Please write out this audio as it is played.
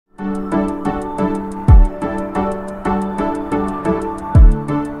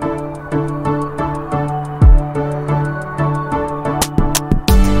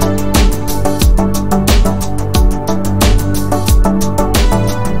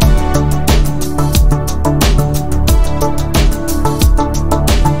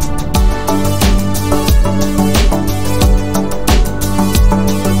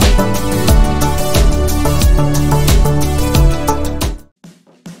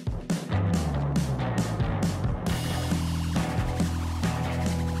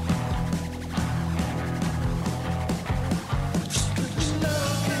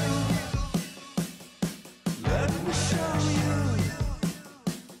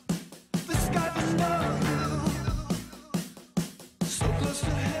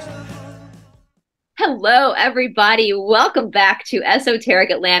Hello, everybody. Welcome back to Esoteric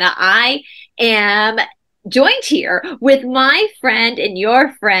Atlanta. I am joined here with my friend and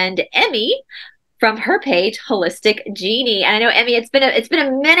your friend, Emmie, from her page, Holistic Genie. And I know, Emmie, it's been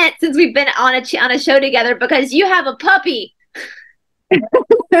a minute since we've been on a show together because you have a puppy.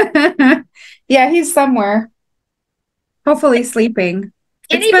 Yeah, he's somewhere. Hopefully sleeping.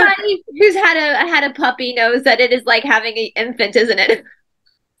 Anybody who's had a puppy knows that it is like having an infant, isn't it?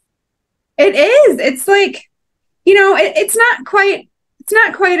 It is. It's like, it's not quite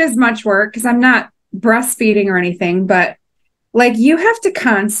as much work because I'm not breastfeeding or anything, but like you have to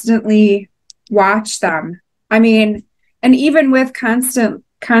constantly watch them. I mean, and even with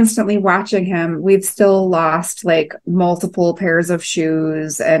constantly watching him, we've still lost like multiple pairs of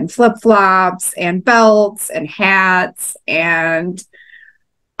shoes and flip-flops and belts and hats and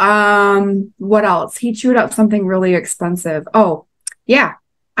what else? He chewed up something really expensive. Oh, yeah.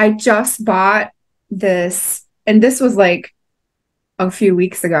 I just bought this, and this was like a few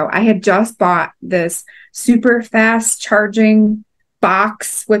weeks ago. I had just bought this super fast charging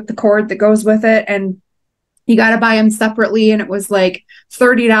box with the cord that goes with it, and you got to buy them separately, and it was like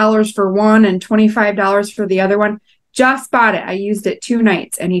 $30 for one and $25 for the other one. Just bought it. I used it 2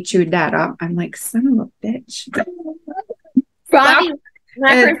 nights, and he chewed that up. I'm like, son of a bitch. Robbie, when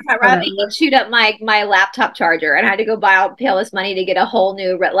I first met Robbie, he chewed up my laptop charger, and I had to go pay all this money to get a whole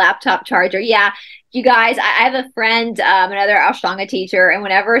new laptop charger. Yeah, you guys, I have a friend, another Ashtanga teacher, and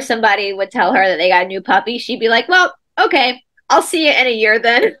whenever somebody would tell her that they got a new puppy, she'd be like, "Well, okay, I'll see you in a year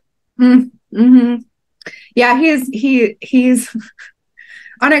then." Mm-hmm. Yeah, he's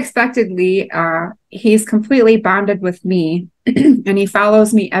unexpectedly he's completely bonded with me, and he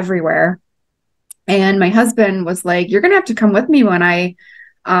follows me everywhere. And my husband was like, "You're gonna have to come with me when I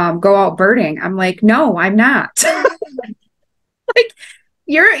go out birding." I'm like, "No, I'm not." Like,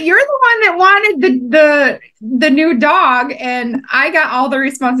 you're the one that wanted the new dog, and I got all the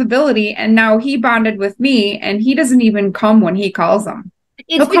responsibility. And now he bonded with me, and he doesn't even come when he calls him.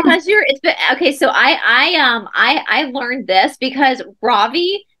 It's He'll come. because okay. So I learned this because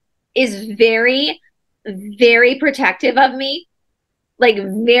Ravi is very protective of me, like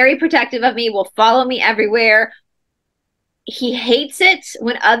very protective of me. Will follow me everywhere. He hates it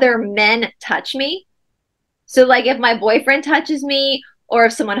when other men touch me. So like if my boyfriend touches me or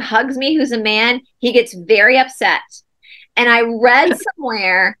if someone hugs me who's a man, he gets very upset. And I read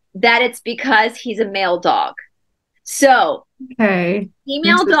somewhere that it's because he's a male dog. So Okay.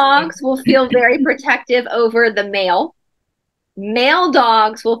 female Interesting. dogs will feel very protective over the male. Male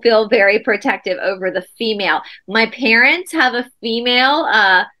dogs will feel very protective over the female. My parents have a female,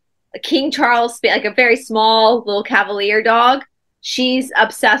 a King Charles, like a very small little Cavalier dog. She's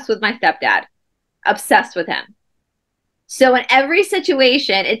obsessed with my stepdad, obsessed with him. So in every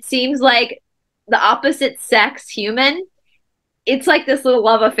situation, it seems like the opposite sex human, it's like this little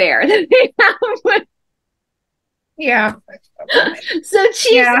love affair that they have. Yeah. So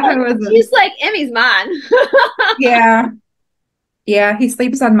Yeah, it was. she's like, Emmy's mine. Yeah. Yeah, he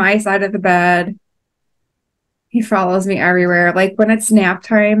sleeps on my side of the bed. He follows me everywhere. Like when it's nap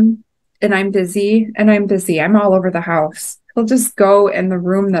time and I'm busy, I'm all over the house. He'll just go in the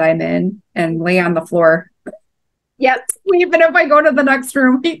room that I'm in and lay on the floor. Yep. Even if I go to the next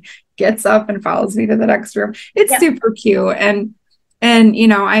room, he gets up and follows me to the next room. It's Yep. super cute. And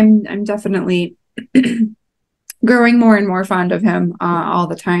I'm definitely growing more and more fond of him all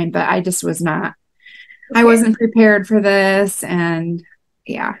the time, but I just was not. I Okay. wasn't prepared for this, and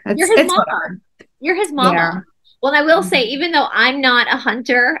yeah, You're it's his it's mama. whatever. You're his mama. Yeah. Well, I will say, even though I'm not a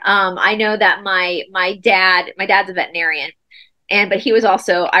hunter, I know that my dad's a veterinarian, but he was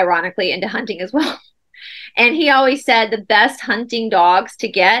also ironically into hunting as well. And he always said the best hunting dogs to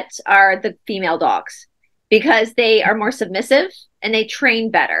get are the female dogs because they are more submissive and they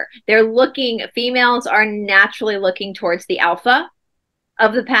train better. Females are naturally looking towards the alpha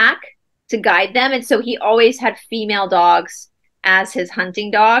of the pack to guide them. And so he always had female dogs as his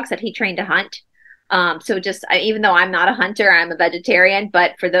hunting dogs that he trained to hunt. So just even though I'm not a hunter, I'm a vegetarian.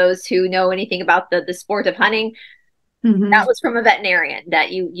 But for those who know anything about the sport of hunting, that Hmm. was from a veterinarian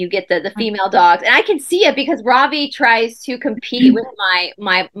that you get the female dogs, and I can see it because Ravi tries to compete with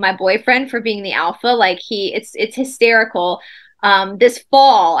my boyfriend for being the alpha. Like it's hysterical. This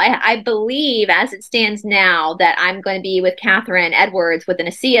fall, I believe, as it stands now, that I'm going to be with Catherine Edwards with an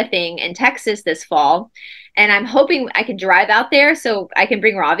Asea thing in Texas this fall, and I'm hoping I can drive out there so I can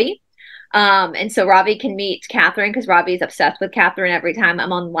bring Ravi. And so Ravi can meet Catherine because Ravi is obsessed with Catherine. Every time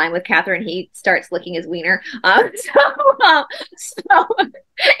I'm on the line with Catherine, he starts licking his wiener. So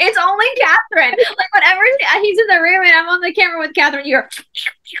It's only Catherine. Like whenever he's in the room and I'm on the camera with Catherine, you're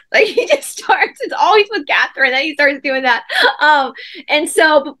like he just starts. It's always with Catherine that he starts doing that. And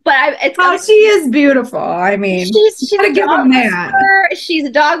so, but it's Oh, she is beautiful. I mean, you she's gotta a give dog him that. whisperer. She's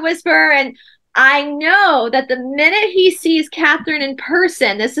a dog whisperer, and I know that the minute he sees Catherine in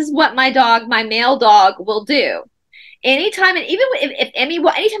person, this is what my dog, my male dog, will do. Anytime, and even if Emmie,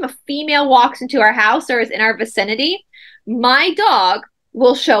 anytime a female walks into our house or is in our vicinity, my dog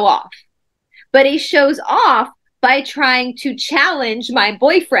will show off. But he shows off by trying to challenge my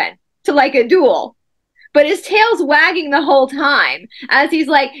boyfriend to like a duel. But his tail's wagging the whole time as he's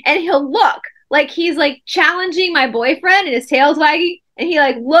like, and he'll look like he's like challenging my boyfriend and his tail's wagging. And he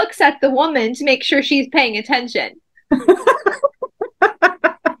like looks at the woman to make sure she's paying attention.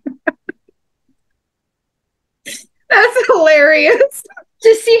 That's hilarious.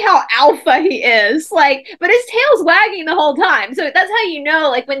 To see how alpha he is. Like, but his tail's wagging the whole time. So that's how you know,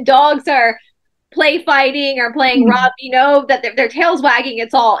 like when dogs are play fighting or playing rough, you know that their tail's wagging.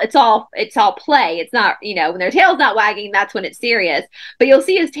 It's all play. It's not, you know, when their tail's not wagging, that's when it's serious. But you'll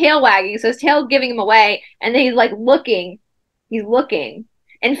see his tail wagging, so his tail's giving him away, and then he's like looking. He's looking.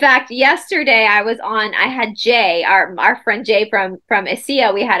 In fact, yesterday I had Jay, our friend Jay from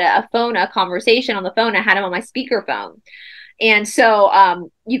Asea. We had a conversation on the phone. I had him on my speakerphone. And so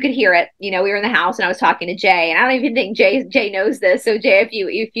you could hear it. You know, we were in the house and I was talking to Jay, and I don't even think Jay knows this. So Jay,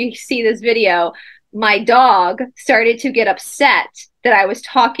 if you see this video, my dog started to get upset that I was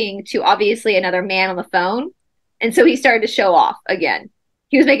talking to obviously another man on the phone. And so he started to show off again.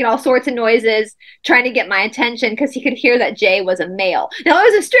 He was making all sorts of noises, trying to get my attention because he could hear that Jay was a male. Now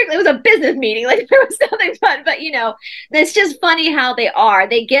it was a business meeting, like there was nothing fun. But you know, it's just funny how they are.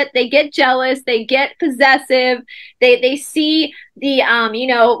 They get jealous, they get possessive. They see the you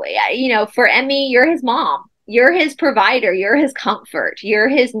know, for Emmie, you're his mom, you're his provider, you're his comfort, you're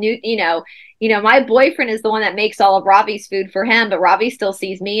his new, my boyfriend is the one that makes all of Ravi's food for him, but Ravi still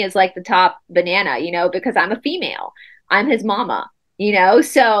sees me as like the top banana, you know, because I'm a female, I'm his mama. You know,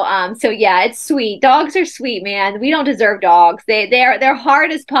 so yeah, it's sweet. Dogs are sweet, man. We don't deserve dogs. They're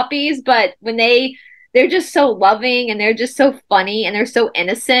hard as puppies, but when they're just so loving and they're just so funny and they're so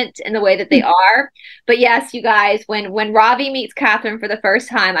innocent in the way that they are. But yes, you guys, when Ravi meets Catherine for the first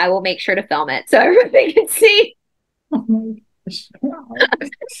time, I will make sure to film it so everybody can see. Oh my gosh.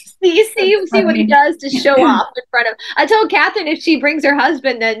 See what he does to show off in front of. I told Catherine if she brings her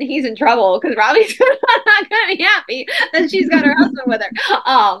husband, then he's in trouble because Robbie's not going to be happy that she's got her husband with her.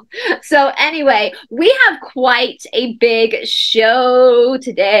 So anyway, we have quite a big show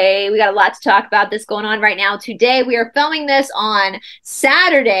today. We got a lot to talk about this going on right now. Today we are filming this on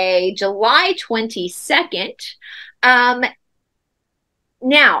Saturday, July 22nd.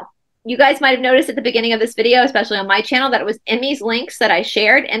 Now, you guys might have noticed at the beginning of this video, especially on my channel, that it was Emmie's links that I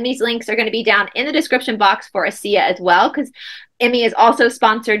shared. Emmie's links are going to be down in the description box for Asea as well, because Emmie is also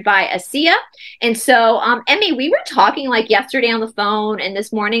sponsored by Asea. And so, Emmie, we were talking like yesterday on the phone and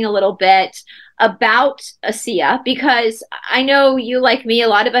this morning a little bit about Asea, because I know you, like me, a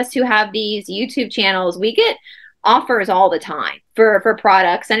lot of us who have these YouTube channels, we get offers all the time for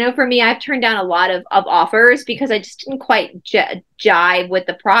products. I know for me, I've turned down a lot of offers because I just didn't quite jive with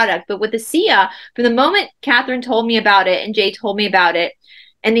the product. But with Asea, from the moment Catherine told me about it and Jay told me about it,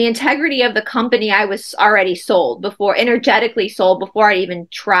 and the integrity of the company, I was already sold before, energetically sold before I even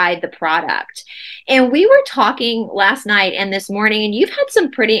tried the product. And we were talking last night and this morning, and you've had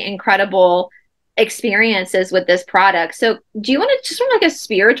some pretty incredible experiences with this product. So do you want to, just from like a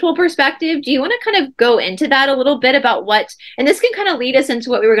spiritual perspective, do you want to kind of go into that a little bit about what, and this can kind of lead us into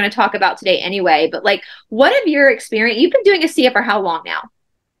what we were going to talk about today anyway, but like, what have your experience, you've been doing Asea for how long now?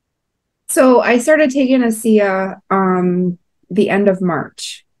 So I started taking Asea the end of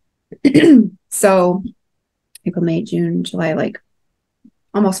March. So April, May, June, July, like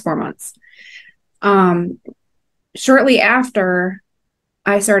almost 4 months. Shortly after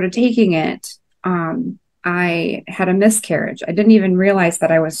I started taking it, I had a miscarriage. I didn't even realize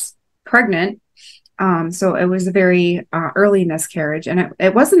that I was pregnant. So it was a very early miscarriage. And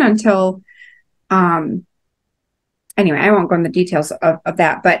it wasn't until, anyway, I won't go into the details of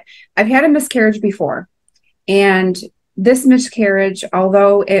that, but I've had a miscarriage before. And this miscarriage,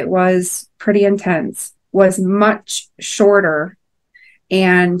 although it was pretty intense, was much shorter.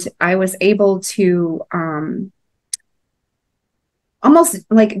 And I was able to almost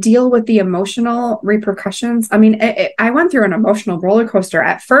like deal with the emotional repercussions. I mean, I went through an emotional roller coaster.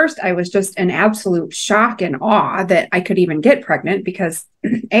 At first, I was just in absolute shock and awe that I could even get pregnant because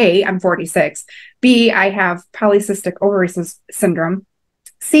A, I'm 46. B, I have polycystic ovary syndrome.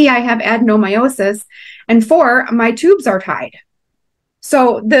 C, I have adenomyosis. And 4, my tubes are tied.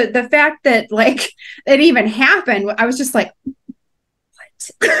 So the fact that like it even happened, I was just like,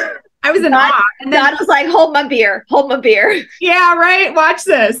 what? I was in God, awe. And then God was like, hold my beer, hold my beer. yeah, right. Watch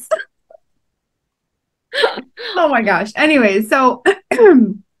this. Oh my gosh. Anyway, so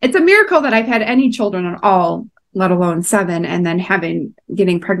it's a miracle that I've had any children at all, let alone seven, and then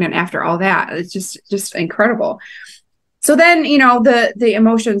getting pregnant after all that. It's just incredible. So then, the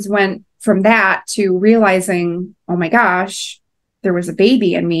emotions went from that to realizing, oh my gosh, there was a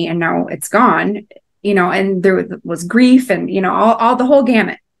baby in me and now it's gone, and there was grief and, all the whole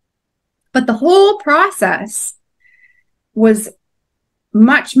gamut. But the whole process was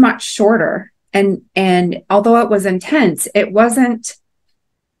much, much shorter. And although it was intense, it wasn't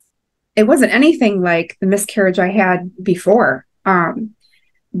anything like the miscarriage I had before.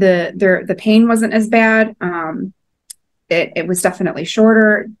 The pain wasn't as bad. It was definitely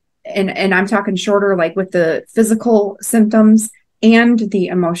shorter, and I'm talking shorter, like with the physical symptoms and the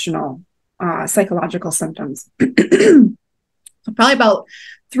emotional, psychological symptoms. Probably about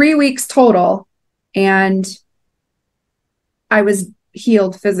 3 weeks total, and I was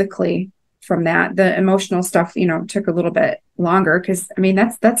healed physically from that. The emotional stuff, took a little bit longer because I mean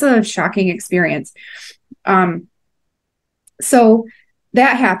that's a shocking experience. So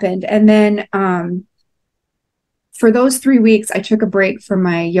that happened, and then for those 3 weeks, I took a break from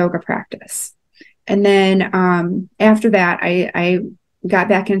my yoga practice. And then after that, I got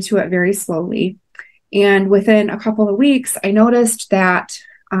back into it very slowly. And within a couple of weeks, I noticed that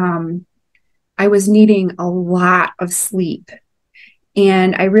I was needing a lot of sleep.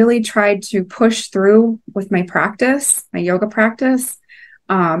 And I really tried to push through with my practice, my yoga practice.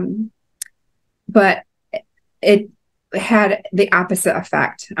 But it had the opposite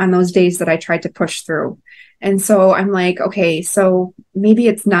effect on those days that I tried to push through. And so I'm like, okay, so maybe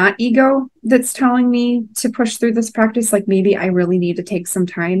it's not ego that's telling me to push through this practice. Like maybe I really need to take some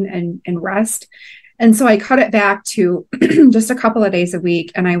time and rest. And so I cut it back to just a couple of days a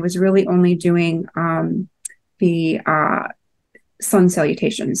week. And I was really only doing the sun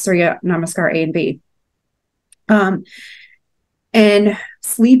salutations, Surya Namaskar A and B. And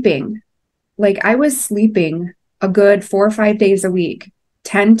sleeping, like I was sleeping a good 4 or 5 days a week,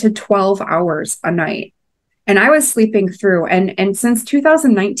 10 to 12 hours a night. And I was sleeping through. And since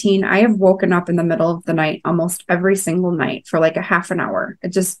 2019, I have woken up in the middle of the night almost every single night for like a half an hour. It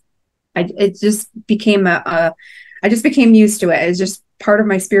just became I just became used to it. It's just part of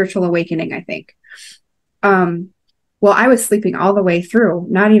my spiritual awakening, I think. Well, I was sleeping all the way through,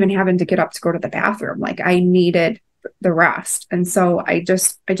 not even having to get up to go to the bathroom. Like I needed the rest. And so I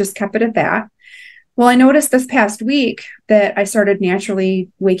just kept it at that. Well, I noticed this past week that I started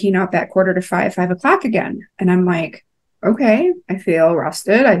naturally waking up at 4:45, 5 o'clock again. And I'm like, okay, I feel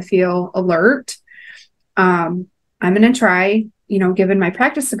rested. I feel alert. I'm going to try, giving my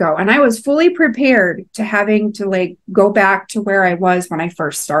practice a go. And I was fully prepared to having to like go back to where I was when I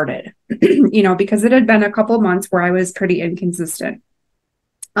first started, because it had been a couple of months where I was pretty inconsistent.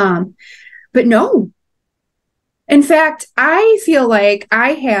 But no. In fact, I feel like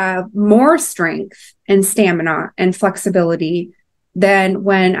I have more strength and stamina and flexibility than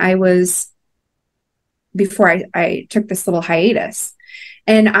when I was before I took this little hiatus.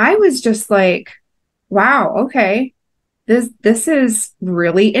 And I was just like, wow, okay, this is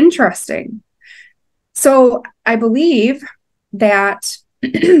really interesting. So I believe that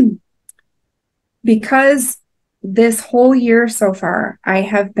because this whole year so far, I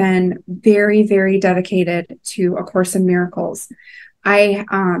have been very, very dedicated to A Course in Miracles. I,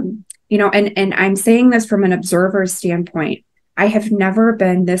 and I'm saying this from an observer's standpoint. I have never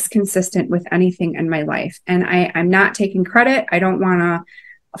been this consistent with anything in my life. And I'm not taking credit. I don't want to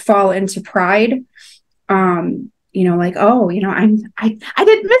fall into pride. Like, oh, I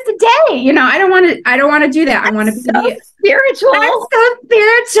didn't miss a day. I don't want to do that. I want to be spiritual. I'm so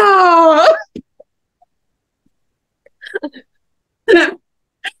spiritual.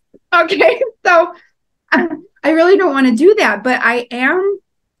 Okay, so I really don't want to do that, but I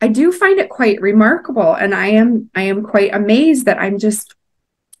do find it quite remarkable, and I am quite amazed that I'm just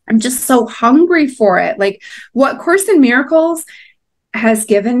so hungry for it. Like what Course in Miracles has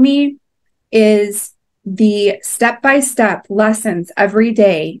given me is the step-by-step lessons every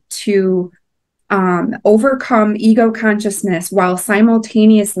day to overcome ego consciousness while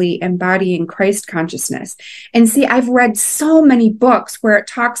simultaneously embodying Christ consciousness. And see, I've read so many books where it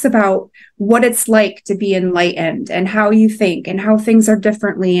talks about what it's like to be enlightened and how you think and how things are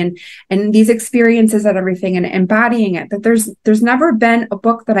differently and these experiences and everything and embodying it. But there's never been a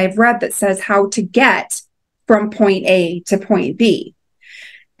book that I've read that says how to get from point A to point B.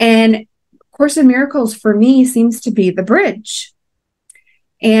 And Course in Miracles for me seems to be the bridge.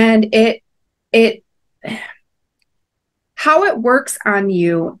 And it, how it works on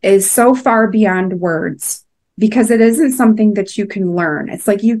you is so far beyond words because it isn't something that you can learn. It's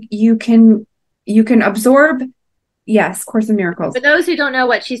like you can absorb. Yes, Course in Miracles. For those who don't know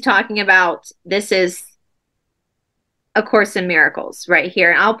what she's talking about, this is A Course in Miracles right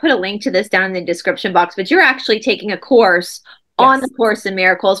here. And I'll put a link to this down in the description box, but you're actually taking a course on Yes. the Course in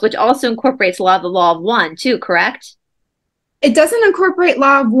Miracles, which also incorporates a lot of the law of one too, correct? It doesn't incorporate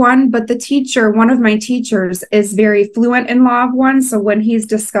law of one, but the teacher, one of my teachers, is very fluent in law of one. So when he's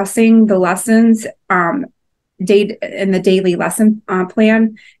discussing the lessons, date in the daily lesson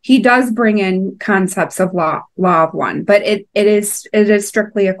plan, he does bring in concepts of law of one, but it is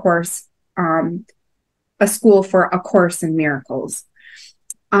strictly a course, a school for A Course in Miracles.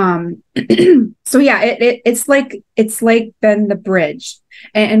 So yeah, it's like been the bridge.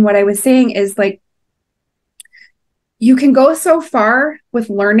 And what I was saying is like, you can go so far with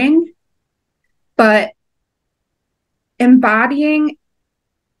learning, but embodying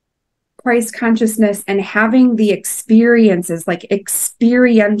Christ consciousness and having the experiences, like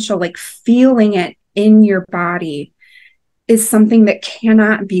experiential, like feeling it in your body, is something that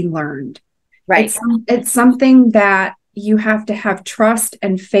cannot be learned. Right. It's something that you have to have trust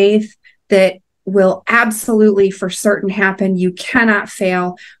and faith that will absolutely for certain happen. You cannot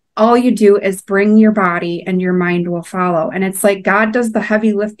fail. All you do is bring your body and your mind will follow. And it's like God does the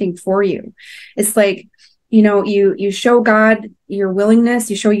heavy lifting for you. It's like, you show God your willingness,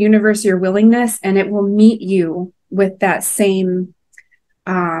 you show universe your willingness, and it will meet you with that same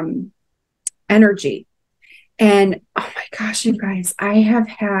energy. And oh my gosh, you guys, I have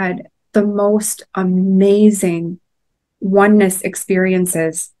had the most amazing oneness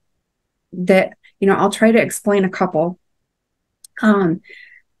experiences that, I'll try to explain a couple.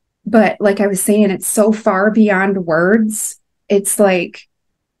 But like I was saying, it's so far beyond words. It's like,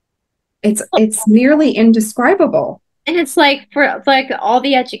 it's nearly indescribable. And it's like for like all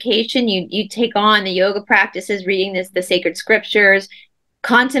the education you take on, the yoga practices, reading the sacred scriptures,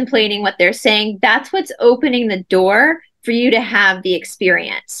 contemplating what they're saying, that's what's opening the door for you to have the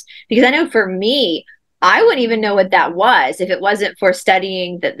experience. Because I know for me, I wouldn't even know what that was if it wasn't for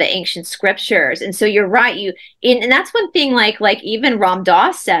studying the ancient scriptures. And so you're right. And that's one thing, like even Ram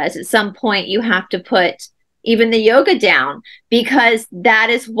Dass says at some point you have to put even the yoga down, because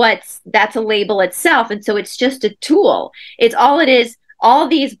that's a label itself. And so it's just a tool. It's all it is. All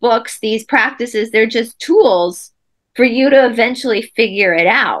these books, these practices, they're just tools for you to eventually figure it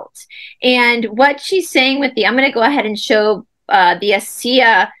out. And what she's saying with I'm going to go ahead and show the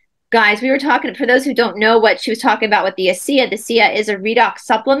Asea. Guys, we were talking, for those who don't know what she was talking about with the Asea is a redox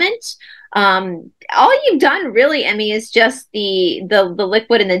supplement. All you've done really, Emmie, is just the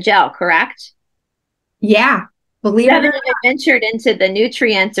liquid and the gel, correct? Yeah. Believe You it or haven't not. even ventured into the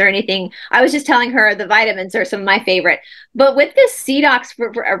nutrients or anything. I was just telling her the vitamins are some of my favorite. But with this Cedox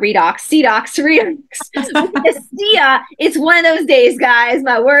Redox, Asea, it's one of those days, guys.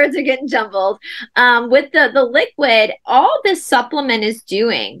 My words are getting jumbled. With the liquid, all this supplement is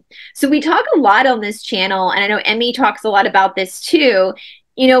doing. So we talk a lot on this channel, and I know Emmie talks a lot about this too.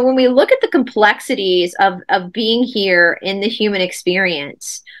 When we look at the complexities of being here in the human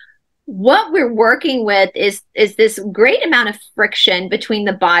experience, what we're working with is this great amount of friction between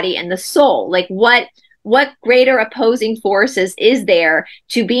the body and the soul. Like what greater opposing forces is there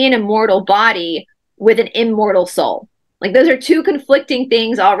to be an immortal body with an immortal soul? Like those are two conflicting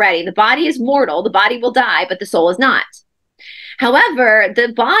things already. The body is mortal, the body will die, but the soul is not. However,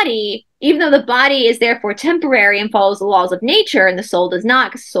 the body, even though the body is therefore temporary and follows the laws of nature, and the soul does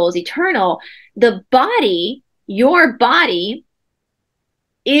not, because the soul is eternal, the body, your body,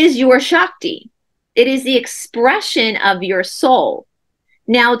 is your Shakti. It is the expression of your soul.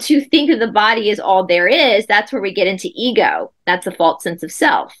 Now, to think that the body is all there is, that's where we get into ego. That's a false sense of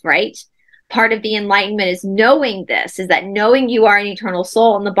self, right? Part of the enlightenment is knowing this, is that knowing you are an eternal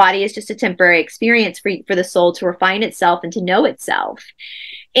soul and the body is just a temporary experience for the soul to refine itself and to know itself.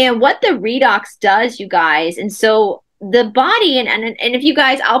 And what the redox does, you guys, and so the body, and if you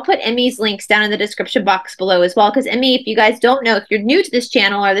guys, I'll put Emmie's links down in the description box below as well, because Emmie, if you guys don't know, if you're new to this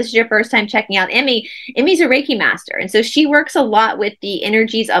channel or this is your first time checking out Emmie's a Reiki master, and so she works a lot with the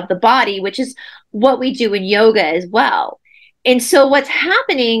energies of the body, which is what we do in yoga as well. And so what's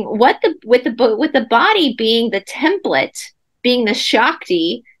happening, with the body being the template, being the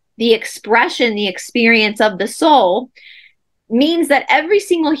Shakti, the expression, the experience of the soul, means that every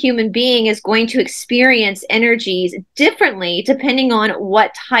single human being is going to experience energies differently depending on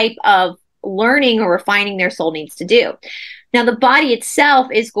what type of learning or refining their soul needs to do. Now, the body itself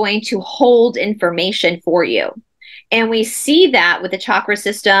is going to hold information for you. And we see that with the chakra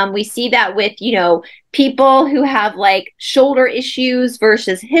system. We see that with, you know, people who have like shoulder issues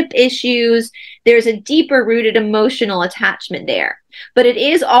versus hip issues. There's a deeper rooted emotional attachment there. But it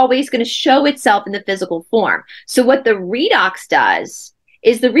is always going to show itself in the physical form. So what the redox does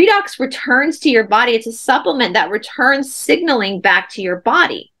is the redox returns to your body. It's a supplement that returns signaling back to your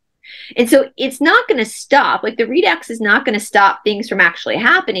body. And so it's not going to stop, like the redox is not going to stop things from actually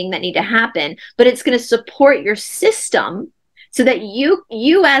happening that need to happen, but it's going to support your system so that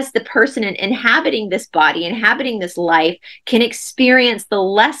you as the person inhabiting this body, inhabiting this life, can experience the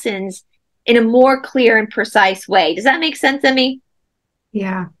lessons in a more clear and precise way. Does that make sense, Emmie?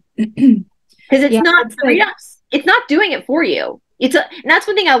 Yeah. Because it's Yeah, not the redox, it's not doing it for you. And that's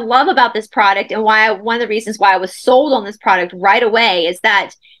one thing I love about this product, and one of the reasons why I was sold on this product right away is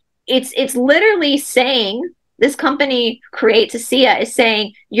that it's literally saying, this company creates Asea is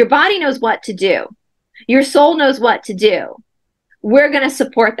saying, your body knows what to do. Your soul knows what to do. We're going to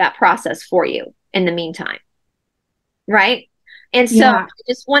support that process for you in the meantime. Right? And so I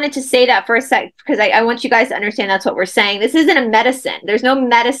just wanted to say that for a sec, because I want you guys to understand that's what we're saying. This isn't a medicine. There's no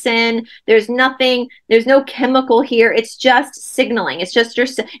medicine. There's nothing. There's no chemical here. It's just signaling. It's just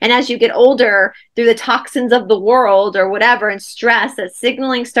and as you get older, through the toxins of the world or whatever and stress, that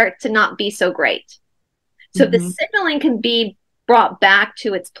signaling starts to not be so great. So if the signaling can be brought back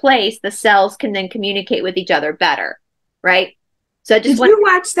to its place, the cells can then communicate with each other better. Right? So Did you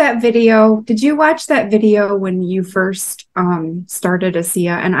watch that video? Did you watch that video when you first started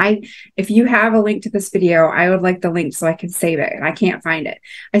Asea? And if you have a link to this video, I would like the link so I can save it. And I can't find it.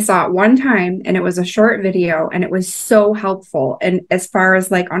 I saw it one time and it was a short video and it was so helpful. And as far as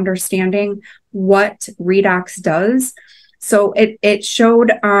like understanding what redox does. So it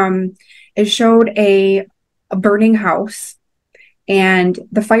showed a burning house. And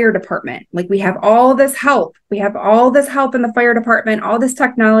the fire department, like we have all this help. We have all this help in the fire department, all this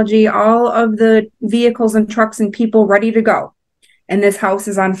technology, all of the vehicles and trucks and people ready to go. And this house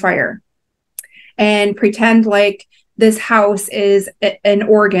is on fire. And pretend like this house is an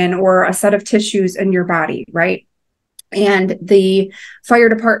organ or a set of tissues in your body, right? And the fire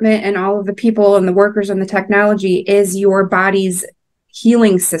department and all of the people and the workers and the technology is your body's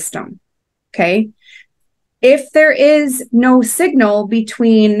healing system, okay? If there is no signal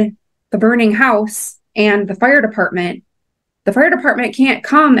between the burning house and the fire department can't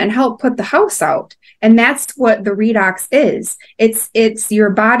come and help put the house out. And that's what the redox is. It's your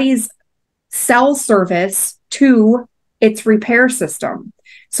body's cell service to its repair system.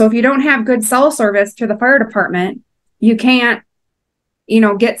 So if you don't have good cell service to the fire department, you can't,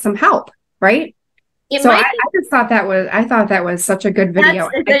 get some help, right? I just thought that was such a good video.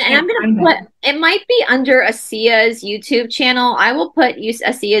 And I'm gonna it might be under Asea's YouTube channel. I will put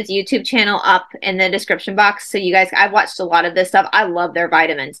Asea's YouTube channel up in the description box so you guys. I've watched a lot of this stuff. I love their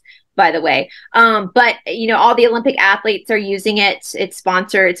vitamins, by the way. But all the Olympic athletes are using it. It's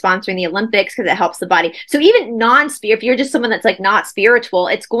sponsoring the Olympics because it helps the body. So even if you're just someone that's like not spiritual,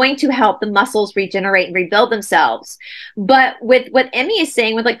 it's going to help the muscles regenerate and rebuild themselves. But with what Emmie is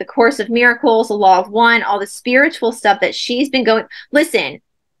saying, with like the Course of Miracles, the Law of One, all the spiritual stuff that she's been going, listen,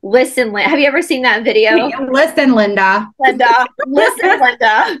 have you ever seen that video? Listen, Linda. Listen,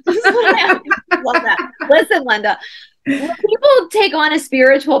 Linda. Love that. Listen, Linda. When people take on a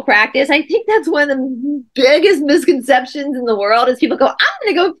spiritual practice, I think that's one of the biggest misconceptions in the world is people go, I'm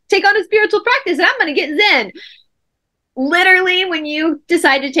going to go take on a spiritual practice and I'm going to get Zen. Literally, when you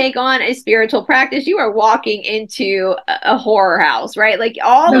decide to take on a spiritual practice, you are walking into a horror house, right? Like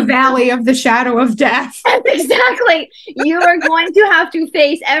the valley of the shadow of death. Exactly. You are going to have to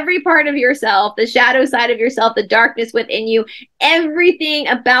face every part of yourself, the shadow side of yourself, the darkness within you, everything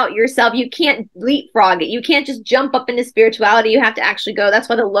about yourself. You can't leapfrog it. You can't just jump up into spirituality. You have to actually go. That's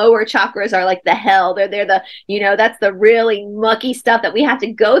why the lower chakras are like the hell. They're the, that's the really mucky stuff that we have to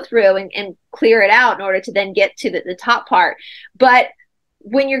go through and clear it out in order to then get to the top part. But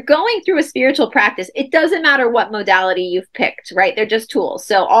when you're going through a spiritual practice, it doesn't matter what modality you've picked, right? They're just tools.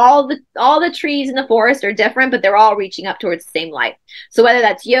 So all the trees in the forest are different, but they're all reaching up towards the same light. So whether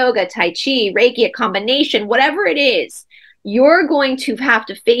that's yoga, Tai Chi, Reiki, a combination, whatever it is, you're going to have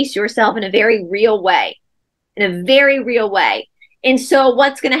to face yourself in a very real way, And so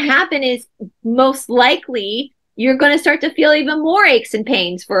what's going to happen is most likely you're going to start to feel even more aches and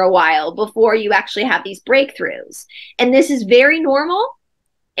pains for a while before you actually have these breakthroughs. And this is very normal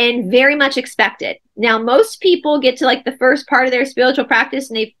and very much expected. Now, most people get to like the first part of their spiritual practice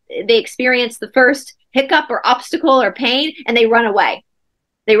and they experience the first hiccup or obstacle or pain and they run away.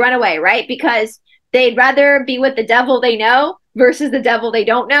 Right? Because they'd rather be with the devil they know versus the devil they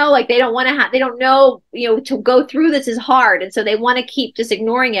don't know. Like they don't want to have, they don't know, to go through this is hard. And so they want to keep just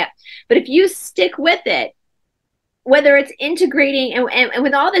ignoring it. But if you stick with it, whether it's integrating and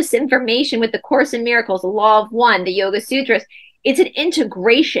with all this information with the Course in Miracles, the Law of One, the Yoga Sutras, it's an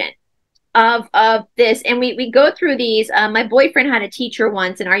integration of this. And we go through these. My boyfriend had a teacher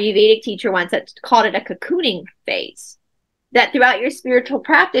once, an Ayurvedic teacher once, that called it a cocooning phase. That throughout your spiritual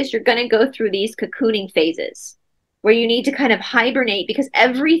practice, you're going to go through these cocooning phases where you need to kind of hibernate, because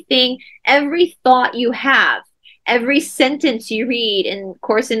everything, every thought you have, every sentence you read in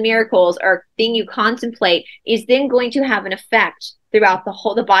Course in Miracles or thing you contemplate is then going to have an effect throughout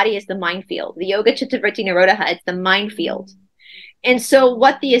the body. Is the minefield. The Yoga Chitta Vritti Nirodha, it's the minefield. And so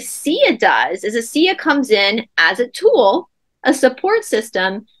what the Asea does is Asea comes in as a tool, a support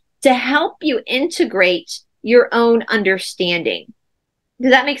system to help you integrate your own understanding.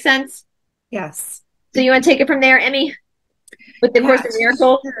 Does that make sense? Yes. So you want to take it from there, Emmie, with the Course in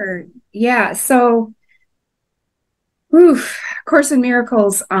Miracles? Sure. Yeah. So, Course in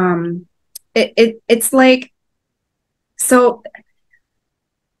Miracles. It's like, so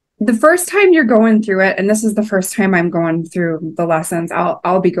the first time you're going through it, and this is the first time I'm going through the lessons.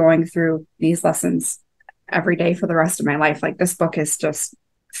 I'll be going through these lessons every day for the rest of my life. Like, this book is just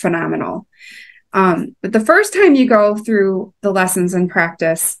phenomenal. But the first time you go through the lessons and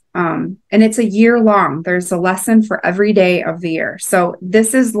practice, and it's a year long, there's a lesson for every day of the year. So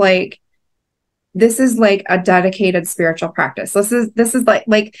this is like a dedicated spiritual practice. This is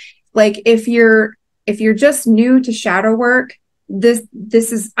like if you're just new to shadow work, this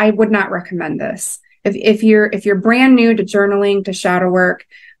is, I would not recommend this. If you're brand new to journaling, to shadow work,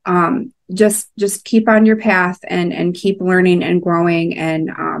 just keep on your path and keep learning and growing.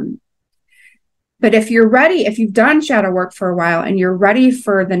 And but if you're ready, if you've done shadow work for a while and you're ready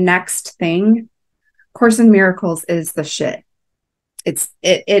for the next thing, Course in Miracles is the shit. It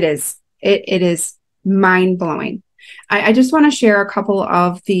is mind-blowing. I just want to share a couple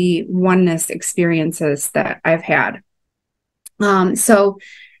of the oneness experiences that I've had. So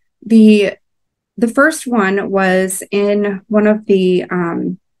the first one was in one of the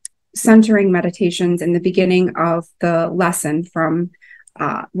centering meditations in the beginning of the lesson from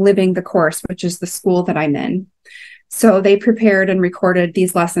Living the Course, which is the school that I'm in. So they prepared and recorded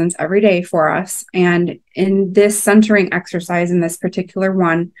these lessons every day for us. And in this centering exercise, in this particular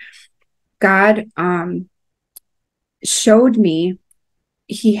one, God showed me,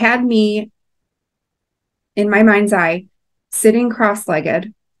 he had me in my mind's eye, sitting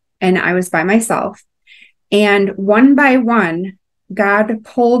cross-legged, and I was by myself. And one by one, God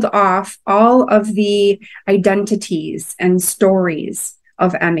pulled off all of the identities and stories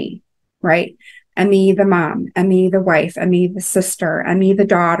of Emmie, right? Emmie the mom, Emmie the wife, Emmie the sister, Emmie the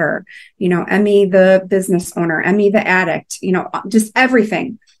daughter, Emmie the business owner, Emmie the addict, just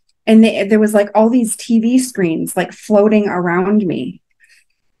everything. And there was like all these TV screens like floating around me.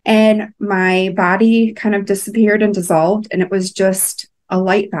 And my body kind of disappeared and dissolved, and it was just a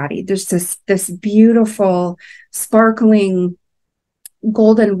light body. There's this beautiful, sparkling,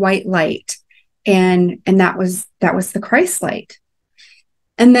 golden white light, and that was the Christ light.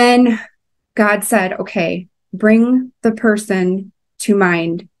 And then God said, okay, bring the person to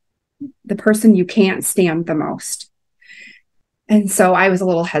mind, the person you can't stand the most. And so I was a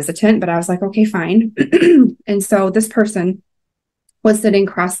little hesitant, but I was like, okay, fine. And so this person was sitting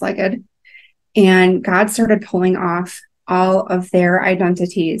cross-legged, and God started pulling off all of their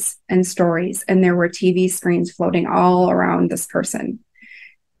identities and stories. And there were TV screens floating all around this person.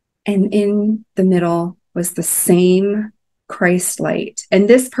 And in the middle was the same Christ light. And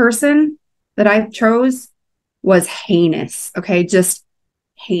this person that I chose was heinous. Okay. Just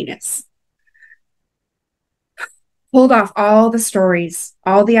heinous. Pulled off all the stories,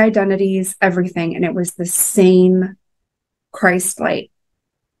 all the identities, everything. And it was the same Christ light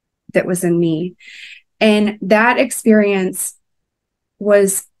that was in me. And that experience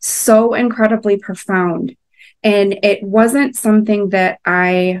was so incredibly profound. And it wasn't something that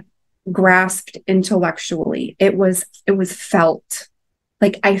I grasped intellectually. It was felt.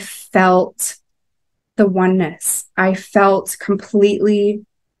 Like, I felt the oneness. I felt completely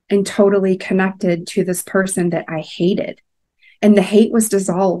and totally connected to this person that I hated. And the hate was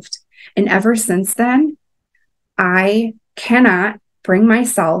dissolved. And ever since then, I cannot bring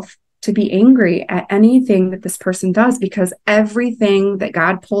myself to be angry at anything that this person does, because everything that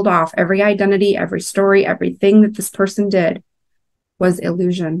God pulled off, every identity, every story, everything that this person did was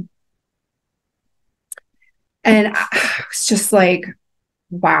illusion. And I was just like,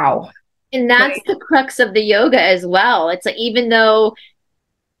 wow. And that's the crux of the yoga as well. It's like, even though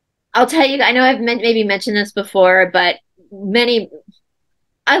I'll tell you, I know I've maybe mentioned this before, but many,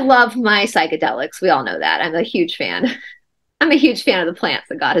 I love my psychedelics. We all know that. I'm a huge fan. I'm a huge fan of the plants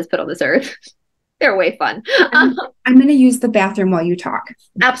that God has put on this earth. They're way fun. I'm going to use the bathroom while you talk.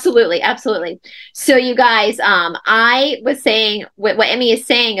 Absolutely, absolutely. So you guys, I was saying what Emmie is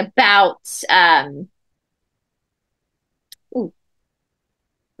saying about ooh,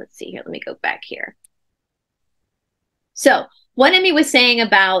 let's see here. Let me go back here. So what Emmie was saying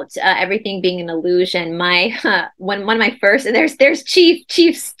about everything being an illusion, my one of my first, and there's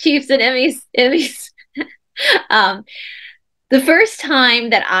Chiefs and Emmie's the first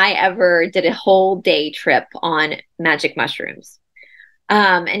time that I ever did a whole day trip on magic mushrooms.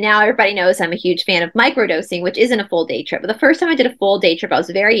 And now everybody knows I'm a huge fan of microdosing, which isn't a full day trip. But the first time I did a full day trip, I was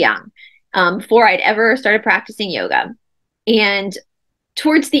very young, before I'd ever started practicing yoga. And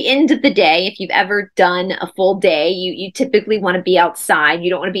towards the end of the day, if you've ever done a full day, you typically want to be outside. You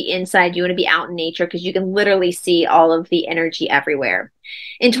don't want to be inside. You want to be out in nature because you can literally see all of the energy everywhere.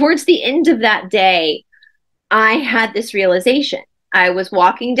 And towards the end of that day, I had this realization. I was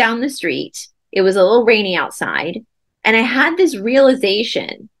walking down the street. It was a little rainy outside. And I had this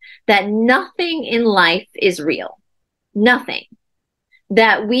realization that nothing in life is real. Nothing.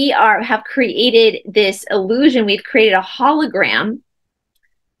 That we have created this illusion. We've created a hologram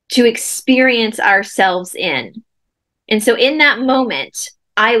to experience ourselves in. And so in that moment,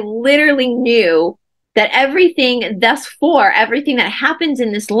 I literally knew that everything thus far, everything that happens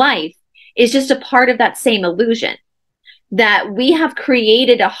in this life is just a part of that same illusion. That we have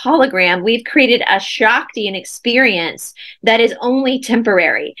created a hologram, we've created a Shakti, an experience that is only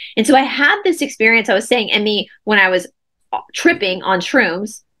temporary. And so I had this experience, I was saying, Emmie, when I was tripping on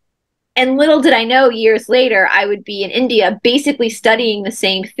shrooms. And little did I know, years later, I would be in India basically studying the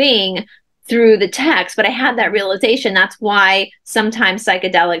same thing through the text. But I had that realization. That's why sometimes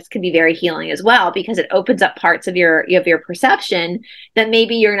psychedelics can be very healing as well, because it opens up parts of your perception that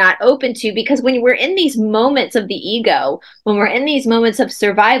maybe you're not open to. Because when we're in these moments of the ego, when we're in these moments of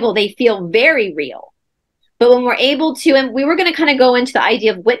survival, they feel very real. But when we're able to, and we were going to kind of go into the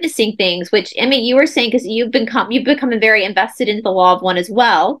idea of witnessing things, which Emmie, you were saying, because you've become very invested into the law of one as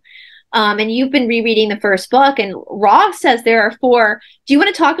well. And you've been rereading the first book, and Ross says there are 4. Do you want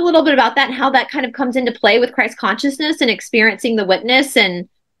to talk a little bit about that and how that kind of comes into play with Christ consciousness and experiencing the witness? And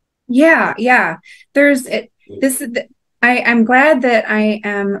yeah. There's I'm glad that I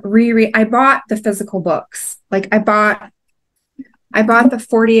am I bought the physical books. Like I bought the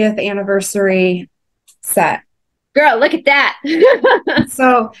 40th anniversary set. Girl, look at that.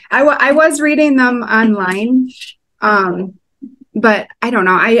 So I was reading them online. But I don't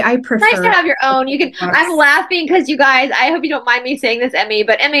know. I prefer. Nice to have your own. You can. I'm laughing because you guys. I hope you don't mind me saying this, Emmie.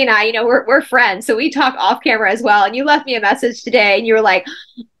 But Emmie and I, we're friends, so we talk off camera as well. And you left me a message today, and you were like,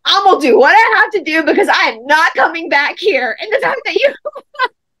 "I'm gonna do what I have to do because I am not coming back here." And the fact that you've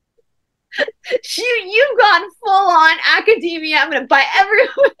gone full on academia. I'm gonna buy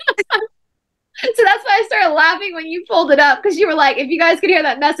everyone. So that's why I started laughing when you pulled it up, because you were like, "If you guys could hear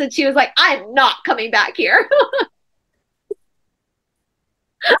that message," she was like, "I'm not coming back here."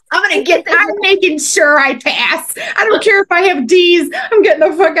 I'm gonna get this. I'm making sure I pass. I don't care if I have D's. I'm getting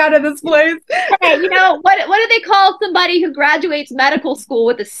the fuck out of this place. Hey, what do they call somebody who graduates medical school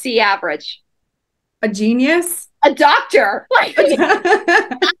with a C average? A genius? A doctor. Like a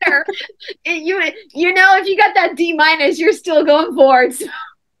doctor. If you got that D minus, you're still going forward. So.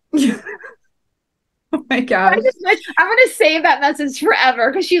 Oh my gosh. I'm gonna save that message forever,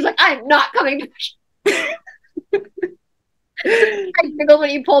 because she's like, I'm not coming back. I giggled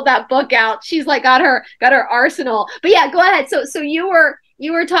when you pulled that book out. She's like got her arsenal. But yeah, go ahead. So you were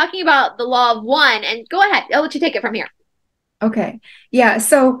talking about the law of one, and go ahead. I'll let you take it from here. Okay. Yeah.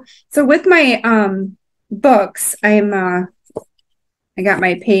 So with my books, I got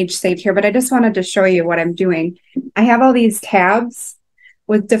my page saved here, but I just wanted to show you what I'm doing. I have all these tabs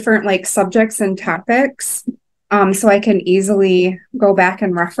with different like subjects and topics, so I can easily go back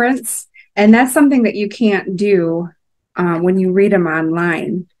and reference. And that's something that you can't do when you read them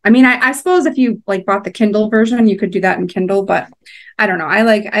online. I mean, I suppose if you like bought the Kindle version, you could do that in Kindle, but I don't know. I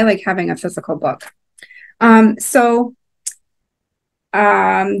like having a physical book. This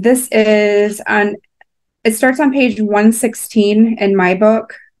is it starts on page 116 in my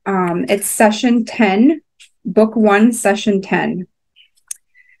book. It's session 10, book 1, session 10.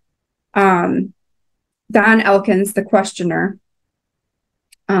 Don Elkins, the questioner,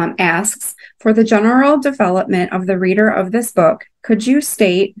 asks, for the general development of the reader of this book, could you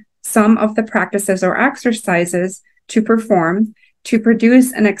state some of the practices or exercises to perform to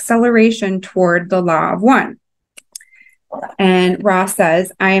produce an acceleration toward the law of one? And Ra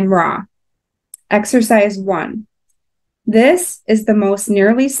says, I am Ra. Exercise 1. This is the most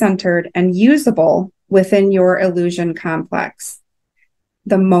nearly centered and usable within your illusion complex.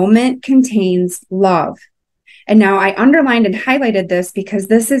 The moment contains love. And now I underlined and highlighted this because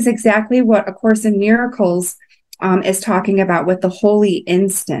this is exactly what A Course in Miracles is talking about with the holy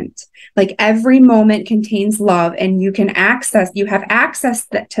instant. Like every moment contains love, and you have access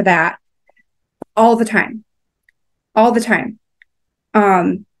to that all the time, all the time.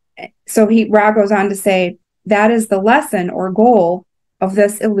 So Ra goes on to say, that is the lesson or goal of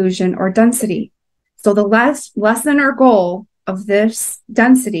this illusion or density. So the lesson or goal of this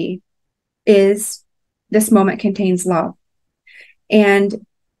density is this moment contains love. And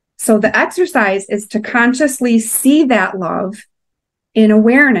so the exercise is to consciously see that love in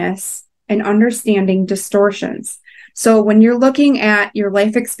awareness and understanding distortions. So when you're looking at your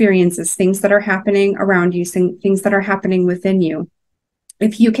life experiences, things that are happening around you, things that are happening within you,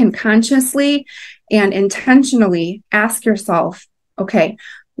 if you can consciously and intentionally ask yourself, okay,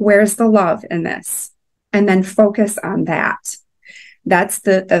 where's the love in this? And then focus on that. That's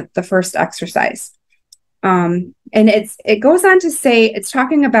the first exercise. And it goes on to say, it's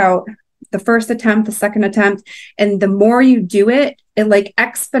talking about the first attempt, the second attempt, and the more you do it, it like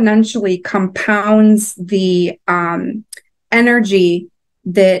exponentially compounds the energy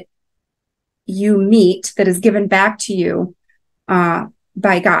that you meet, that is given back to you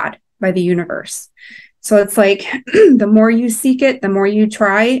by God, by the universe. So it's like the more you seek it, the more you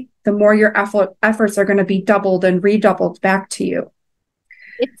try, the more your efforts are going to be doubled and redoubled back to you.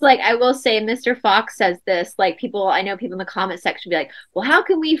 It's like, I will say, Mr. Fox says this, like I know people in the comment section be like, well, how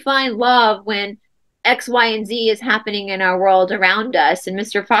can we find love when X, Y, and Z is happening in our world around us? And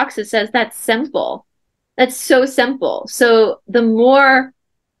Mr. Fox says, that's simple. That's so simple. So the more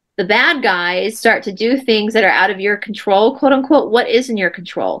the bad guys start to do things that are out of your control, quote unquote, what is in your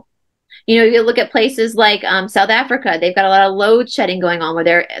control? You know, you look at places like South Africa, they've got a lot of load shedding going on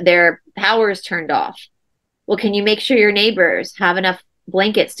where their power is turned off. Well, can you make sure your neighbors have enough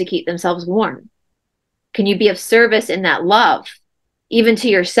blankets to keep themselves warm? Can you be of service in that love, even to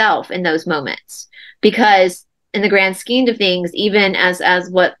yourself in those moments? Because in the grand scheme of things, even as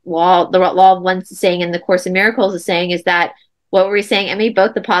what the law of one is saying in the Course in Miracles is saying, is that, what were we saying, Emmie?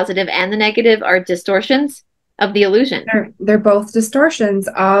 Both the positive and the negative are distortions of the illusion. They're both distortions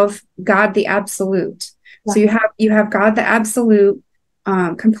of God the Absolute. Yeah. So you have God the Absolute,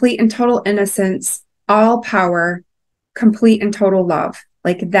 complete and total innocence, all power, complete and total love.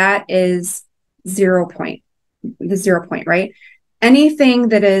 Like that is the 0 point, right? Anything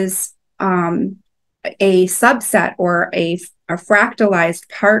that is a subset or a fractalized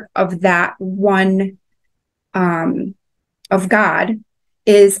part of that one of God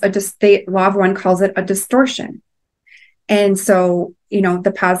is the law of one calls it a distortion. And so, you know,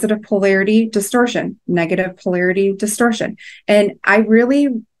 the positive polarity, distortion, negative polarity, distortion. And I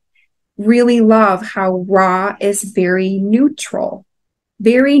really, really love how Ra is very neutral,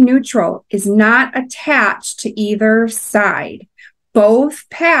 is not attached to either side, both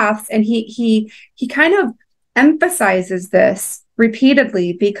paths. And he kind of emphasizes this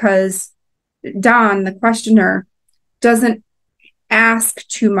repeatedly because Don, the questioner, doesn't ask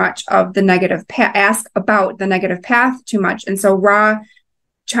too much of the negative ask about the negative path too much. And so Ra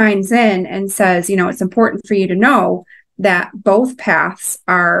chimes in and says, you know, it's important for you to know that both paths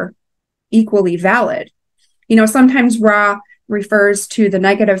are equally valid. You know, sometimes Ra refers to the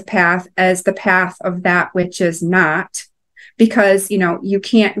negative path as the path of that which is not, because, you know, you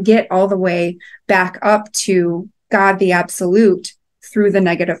can't get all the way back up to God the Absolute through the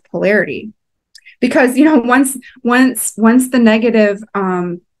negative polarity. Because, you know, once the negative,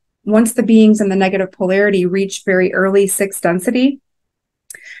 once the beings in the negative polarity reach very early sixth density,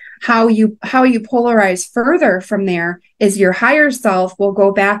 how you polarize further from there is your higher self will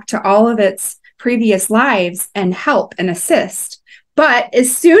go back to all of its previous lives and help and assist. But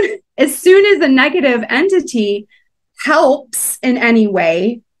as soon as a negative entity helps in any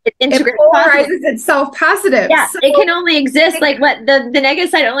way, it polarizes itself positive. Yeah, so it can only exist like what the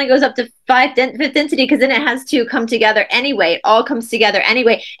negative side only goes up to fifth density, because then it has to come together anyway. It all comes together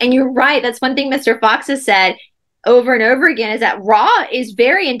anyway. And you're right. That's one thing Mr. Fox has said over and over again, is that Ra is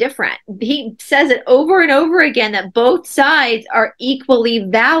very indifferent. He says it over and over again that both sides are equally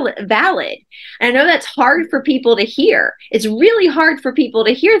valid. And I know that's hard for people to hear. It's really hard for people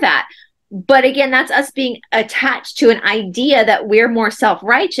to hear that. But again, that's us being attached to an idea that we're more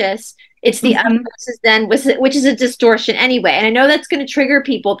self-righteous. It's the other then, which is a distortion anyway. And I know that's going to trigger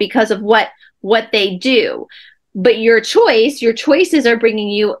people because of what they do. But your choices are bringing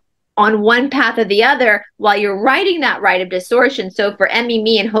you on one path or the other while you're riding that ride of distortion. So for Emmie,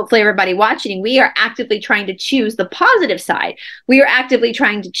 me, and hopefully everybody watching, we are actively trying to choose the positive side. We are actively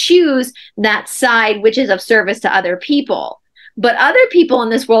trying to choose that side which is of service to other people. But other people in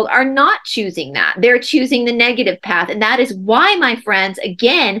this world are not choosing that. They're choosing the negative path. And that is why, my friends,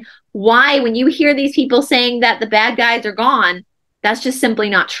 again, why when you hear these people saying that the bad guys are gone, that's just simply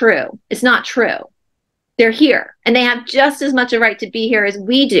not true. It's not true. They're here and they have just as much a right to be here as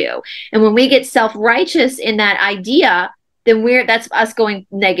we do. And when we get self-righteous in that idea, then that's us going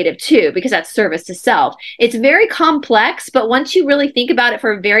negative too, because that's service to self. It's very complex, but once you really think about it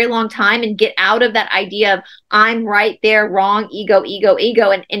for a very long time and get out of that idea of I'm right, they're wrong, ego, ego, ego,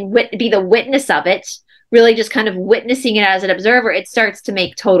 and be the witness of it, really just kind of witnessing it as an observer, it starts to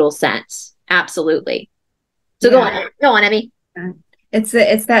make total sense. Absolutely. So yeah. Go on, Emmie. It's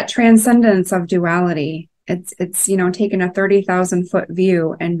that transcendence of duality. It's taking a 30,000 foot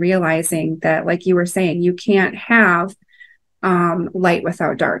view and realizing that, like you were saying, you can't have light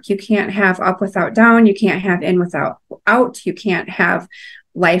without dark. You can't have up without down. You can't have in without out. You can't have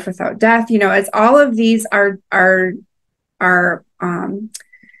life without death. It's all of these are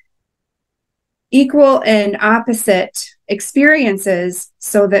equal and opposite experiences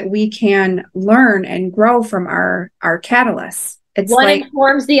so that we can learn and grow from our catalysts. It's one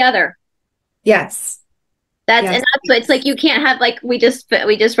informs the other. Yes. And that's what it's like. You can't have, like we just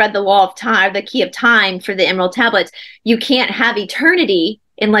read the law of time, the key of time for the Emerald Tablets. You can't have eternity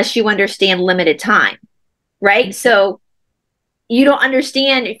unless you understand limited time, right? Mm-hmm. So you don't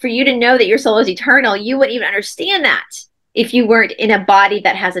understand, for you to know that your soul is eternal, you wouldn't even understand that if you weren't in a body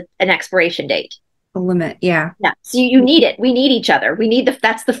that has an expiration date. A limit, yeah. Yeah. So you need it. We need each other. We need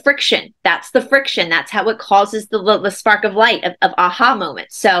that's the friction. That's the friction. That's how it causes the spark of light of aha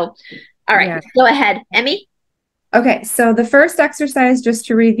moments. So, all right, Go ahead, Emmie. Okay, so the first exercise, just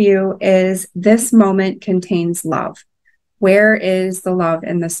to review, is this moment contains love. Where is the love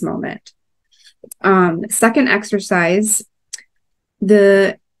in this moment? Second exercise,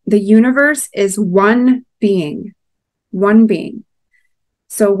 the universe is one being.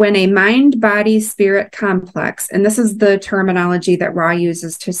 So when a mind-body-spirit complex, and this is the terminology that Ra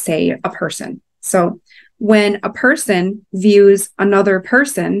uses to say a person. So when a person views another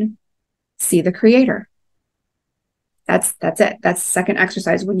person, see the creator. That's it. That's the second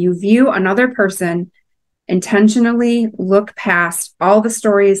exercise. When you view another person, intentionally look past all the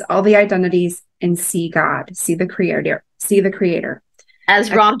stories, all the identities, and see God, see the creator,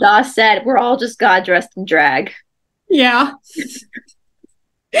 As Ram Dass said, we're all just God dressed in drag. Yeah.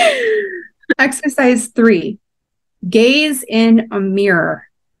 Exercise 3, gaze in a mirror,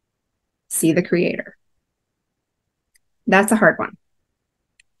 see the creator. That's a hard one.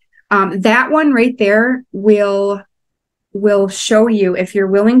 That one right there will show you, if you're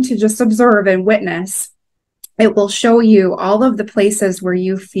willing to just observe and witness, it will show you all of the places where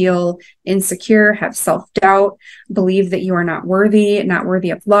you feel insecure, have self-doubt, believe that you are not worthy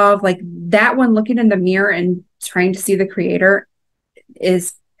of love. Like that one, looking in the mirror and trying to see the creator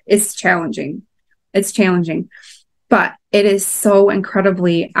is challenging. It's challenging, but it is so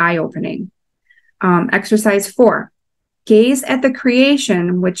incredibly eye-opening. Exercise 4, gaze at the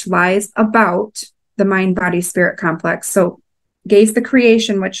creation which lies about the mind-body-spirit complex. So gaze the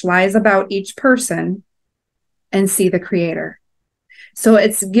creation which lies about each person and see the creator. So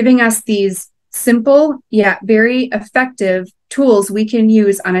it's giving us these simple yet very effective tools we can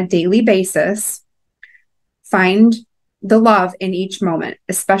use on a daily basis. Find the love in each moment,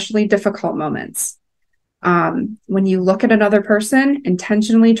 especially difficult moments. When you look at another person,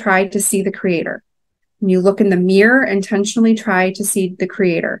 intentionally try to see the creator. When you look in the mirror, intentionally try to see the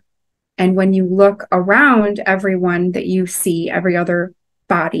creator. And when you look around everyone that you see, every other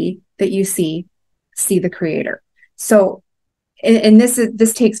body that you see the creator. So, and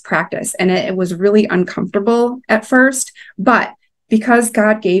this takes practice, and it was really uncomfortable at first, but because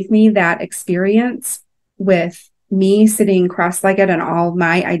God gave me that experience with me sitting cross-legged and all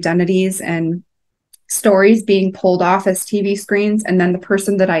my identities and stories being pulled off as TV screens, and then the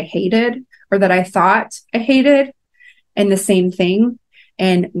person that I hated or that I thought I hated, and the same thing,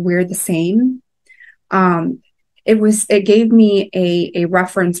 and we're the same. It gave me a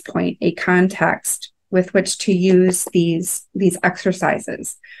reference point, a context with which to use these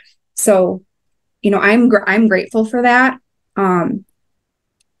exercises. So, I'm grateful for that.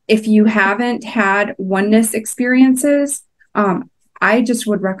 If you haven't had oneness experiences, I just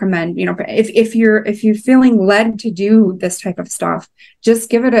would recommend, if you're feeling led to do this type of stuff, just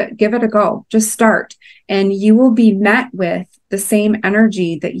give it a go. Just start, and you will be met with the same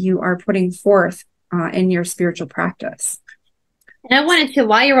energy that you are putting forth in your spiritual practice. And I wanted to,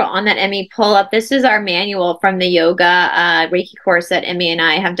 while you were on that, Emmy, pull up. This is our manual from the yoga Reiki course that Emmy and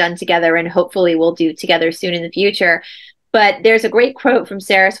I have done together, and hopefully we'll do together soon in the future. But there's a great quote from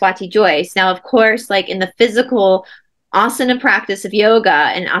Saraswati Joyce. Now, of course, like in the physical asana practice of yoga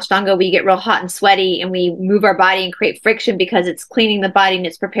and Ashtanga, we get real hot and sweaty and we move our body and create friction because it's cleaning the body and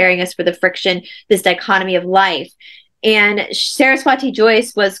it's preparing us for the friction, this dichotomy of life. And Saraswati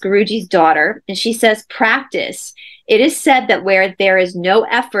Joyce was Guruji's daughter, and she says, practice. It is said that where there is no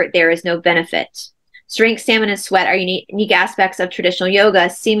effort, there is no benefit. Strength, stamina, and sweat are unique aspects of traditional yoga,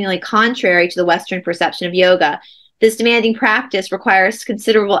 seemingly contrary to the Western perception of yoga. This demanding practice requires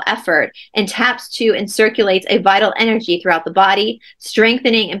considerable effort and taps to and circulates a vital energy throughout the body,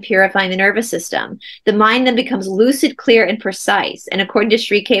 strengthening and purifying the nervous system. The mind then becomes lucid, clear, and precise. And according to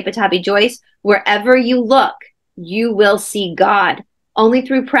Sri K. Patabi Joyce, wherever you look, you will see God. Only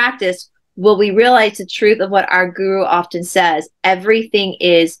through practice will we realize the truth of what our guru often says: everything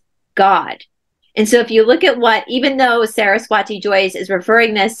is God. And so if you look at what, even though Saraswati Joyce is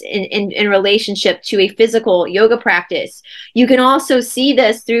referring this in relationship to a physical yoga practice, you can also see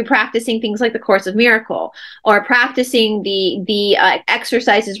this through practicing things like the Course of Miracle, or practicing the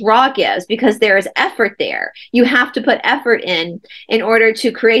exercises Ra gives, because there is effort there. You have to put effort in order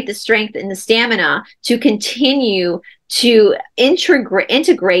to create the strength and the stamina to continue to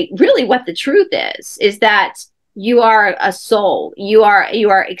integrate really what the truth is that you are a soul. You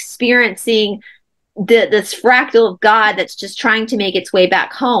are experiencing this fractal of God that's just trying to make its way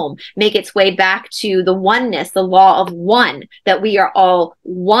back home, make its way back to the oneness, the law of one, that we are all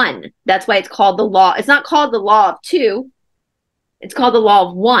one. That's why it's called the law. It's not called the law of two. It's called the law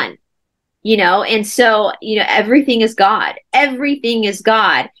of one, and so, everything is God. Everything is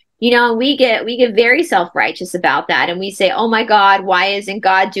God. We get very self-righteous about that. And we say, oh my God, why isn't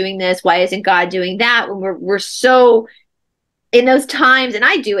God doing this? Why isn't God doing that? When we're so, in those times, and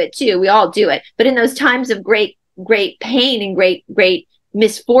I do it too, we all do it, but in those times of great pain and great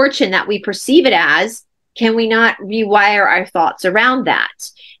misfortune that we perceive it as, can we not rewire our thoughts around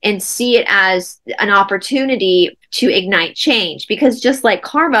that and see it as an opportunity to ignite change? Because just like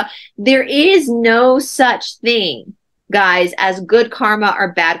karma, there is no such thing, guys, as good karma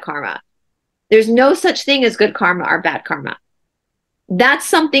or bad karma. There's no such thing as good karma or bad karma. That's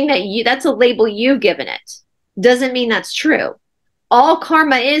something that's a label you've given it. Doesn't mean that's true. All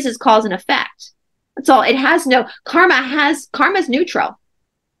karma is cause and effect. That's all. It has no, karma's neutral.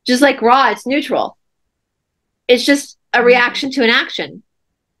 Just like Ra, it's neutral. It's just a reaction to an action.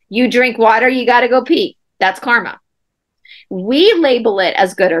 You drink water, you got to go pee. That's karma. We label it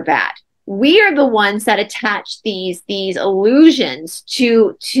as good or bad. We are the ones that attach these illusions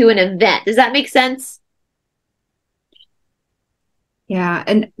to an event. Does that make sense? Yeah.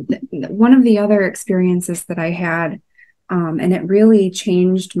 And one of the other experiences that I had, and it really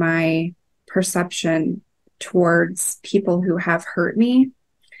changed my perception towards people who have hurt me.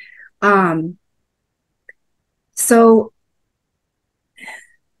 So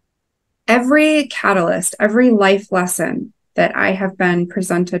every catalyst, every life lesson that I have been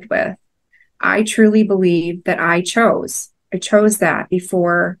presented with, I truly believe that I chose that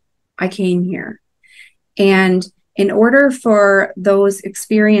before I came here. And in order for those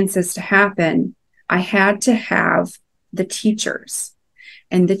experiences to happen, I had to have the teachers.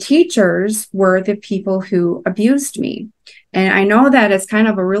 And the teachers were the people who abused me. And I know that is kind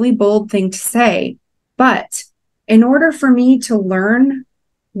of a really bold thing to say, but in order for me to learn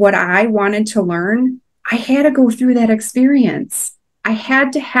what I wanted to learn, I had to go through that experience. I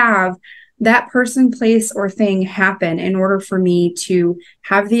had to have that person, place, or thing happen in order for me to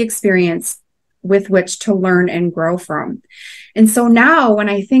have the experience with which to learn and grow from. And so now when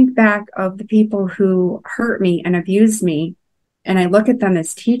I think back of the people who hurt me and abused me, and I look at them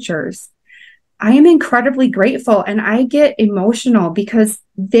as teachers, I am incredibly grateful, and I get emotional because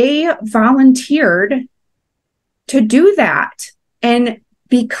they volunteered to do that. And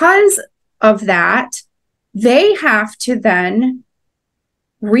because of that, they have to then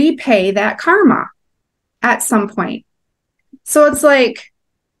repay that karma at some point. So it's like,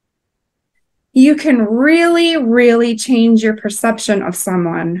 you can really, really change your perception of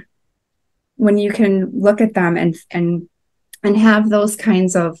someone when you can look at them and have those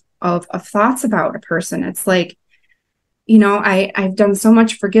kinds of thoughts about a person. It's like, I've done so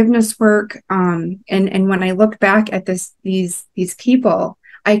much forgiveness work. And when I look back at these people,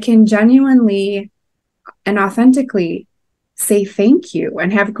 I can genuinely and authentically say thank you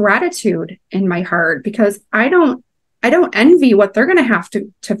and have gratitude in my heart, because I don't envy what they're going to have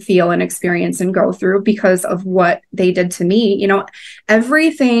to feel and experience and go through because of what they did to me.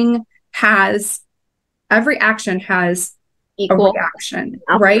 Every action has a Equal. reaction,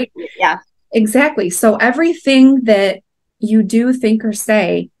 right? Yeah. Exactly. So everything that you do, think, or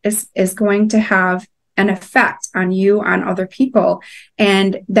say is going to have an effect on you, on other people.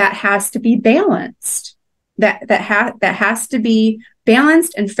 And that has to be balanced. That has to be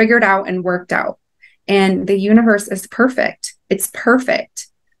balanced and figured out and worked out. And the universe is perfect. It's perfect.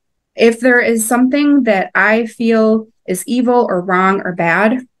 If there is something that I feel is evil or wrong or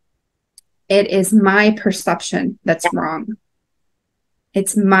bad, it is my perception that's wrong.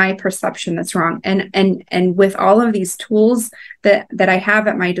 It's my perception that's wrong. And with all of these tools that I have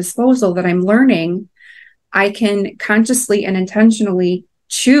at my disposal that I'm learning, I can consciously and intentionally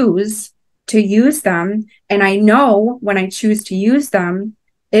choose to use them. And I know when I choose to use them,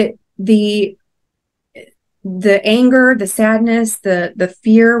 the anger, the sadness, the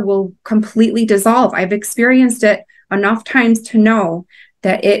fear will completely dissolve. I've experienced it enough times to know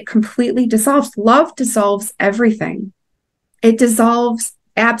that it completely dissolves. Love dissolves everything. It dissolves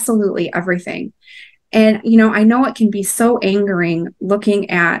absolutely everything. And, I know it can be so angering looking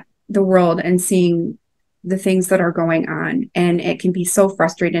at the world and seeing the things that are going on. And it can be so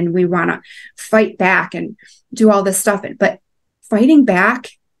frustrating. We want to fight back and do all this stuff. But fighting back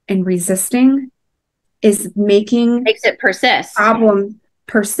and resisting is Makes it persist. problem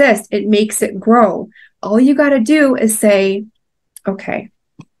persist. It makes it grow. All you got to do is say, okay,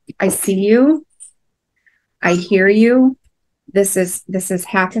 I see you. I hear you. This is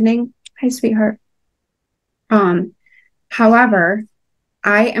happening. Hi, sweetheart. However,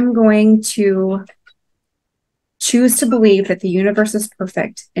 I am going to choose to believe that the universe is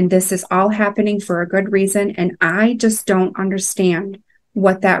perfect and this is all happening for a good reason. And I just don't understand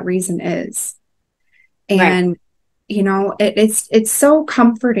what that reason is. And, right. It's so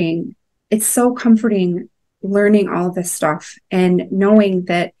comforting. It's so comforting learning all this stuff and knowing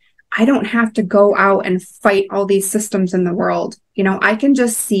that I don't have to go out and fight all these systems in the world. I can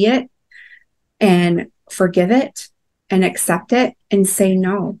just see it and forgive it and accept it and say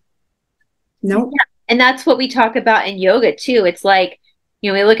no. Nope. Yeah. And that's what we talk about in yoga too. It's like,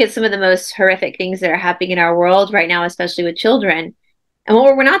 we look at some of the most horrific things that are happening in our world right now, especially with children. And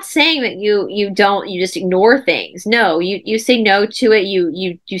we're not saying that you just ignore things. No, you say no to it.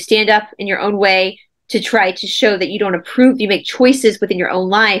 You stand up in your own way to try to show that you don't approve. You make choices within your own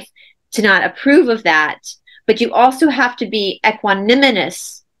life to not approve of that. But you also have to be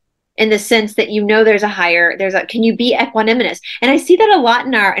equanimous in the sense that can you be equanimous? And I see that a lot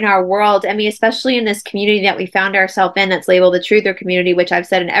in our world. I mean, especially in this community that we found ourselves in that's labeled the truther community, which I've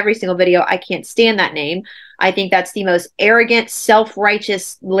said in every single video, I can't stand that name. I think that's the most arrogant,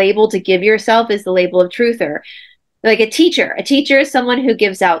 self-righteous label to give yourself, is the label of truther. Like a teacher is someone who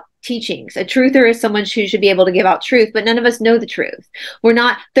gives out teachings. A truther is someone who should be able to give out truth, but none of us know the truth.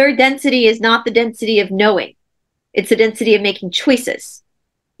 Third density is not the density of knowing. It's the density of making choices.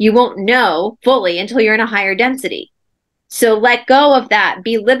 You won't know fully until you're in a higher density. So let go of that.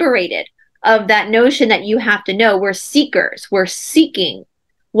 Be liberated of that notion that you have to know. We're seekers. We're seeking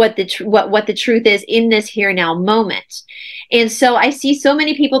what the truth is in this here now moment. And so I see so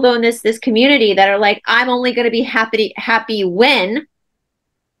many people though in this community that are like, I'm only going to be happy when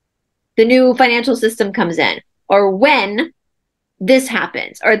the new financial system comes in, or when this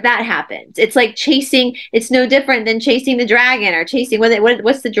happens or that happens. It's like it's no different than chasing the dragon, or chasing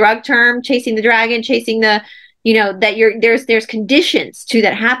what's the drug term? Chasing the dragon, chasing the, that there's conditions to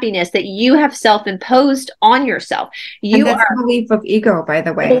that happiness that you have self-imposed on yourself. And that's a belief of ego, by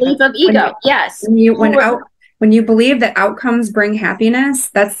the way. Belief of ego, yes. When you believe that outcomes bring happiness,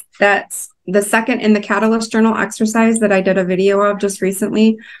 that's the second in the Catalyst Journal exercise that I did a video of just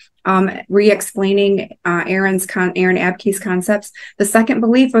recently, re-explaining Aaron Abke's concepts. The second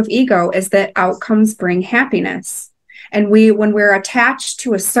belief of ego is that outcomes bring happiness. And when we're attached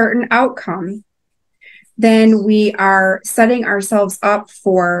to a certain outcome, then we are setting ourselves up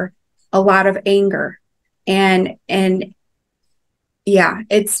for a lot of anger. And yeah,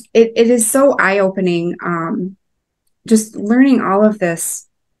 it is so eye-opening, just learning all of this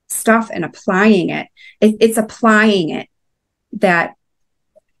stuff and applying it. It's applying it that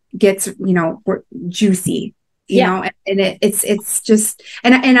gets, juicy, you know, and it's just,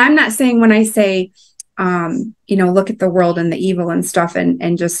 and I'm not saying when I say, look at the world and the evil and stuff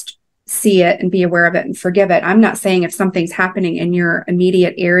and just see it and be aware of it and forgive it. I'm not saying if something's happening in your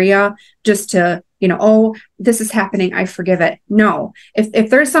immediate area, just to, oh, this is happening, I forgive it. No, if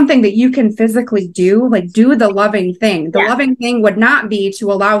there's something that you can physically do, like do the loving thing. The loving thing would not be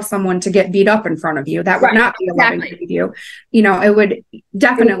to allow someone to get beat up in front of you. That would not be a loving thing to do. It would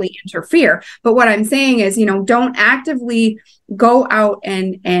definitely interfere. But what I'm saying is, don't actively go out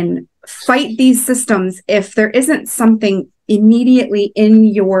and fight these systems if there isn't something immediately in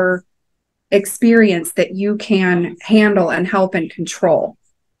your experience that you can handle and help and control.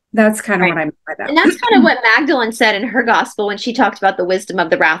 That's kind of Right. what I meant by that. And that's kind of what Magdalene said in her gospel when she talked about the wisdom of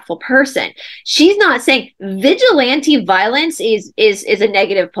the wrathful person. She's not saying vigilante violence is a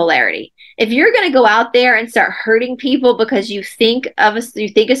negative polarity. If you're going to go out there and start hurting people because you think a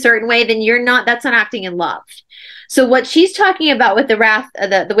certain way, then that's not acting in love. So what she's talking about with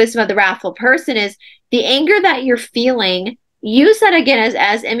the wisdom of the wrathful person is the anger that you're feeling. Use that again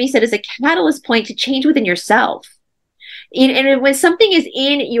as Emmie said as a catalyst point to change within yourself. And when something is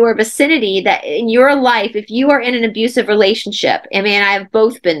in your vicinity, that in your life, if you are in an abusive relationship, I mean, I have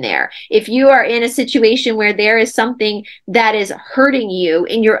both been there. If you are in a situation where there is something that is hurting you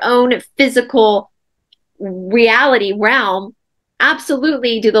in your own physical reality realm,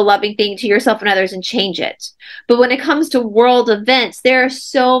 absolutely do the loving thing to yourself and others and change it. But when it comes to world events, there are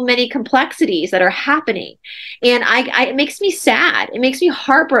so many complexities that are happening. And it makes me sad. It makes me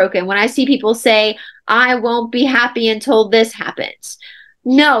heartbroken when I see people say, I won't be happy until this happens.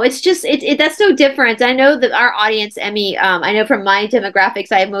 No, it's just that's no different. I know that our audience, Emmie, I know from my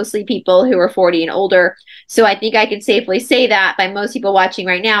demographics, I have mostly people who are 40 and older. So I think I can safely say that by most people watching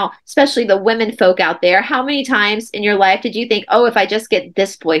right now, especially the women folk out there, how many times in your life did you think, oh, if I just get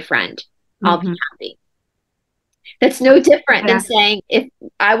this boyfriend, I'll be happy? That's no different than saying if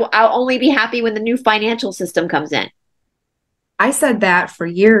I'll only be happy when the new financial system comes in. I said that for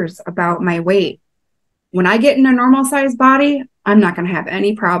years about my weight. When I get in a normal sized body, I'm not going to have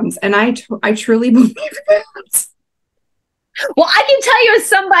any problems. And I truly believe that. Well, I can tell you as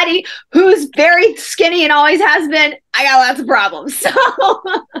somebody who's very skinny and always has been, I got lots of problems. So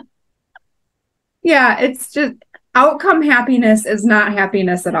yeah, it's just outcome happiness is not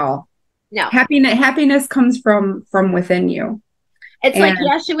happiness at all. No. Happiness comes from within you. It's like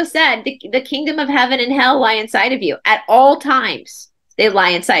Yeshua said, the kingdom of heaven and hell lie inside of you. At all times, they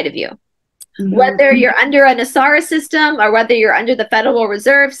lie inside of you. Mm-hmm. Whether you're under an Asea system or whether you're under the Federal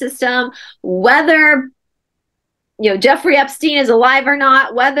Reserve System, whether Jeffrey Epstein is alive or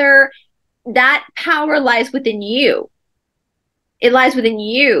not, whether that power lies within you. It lies within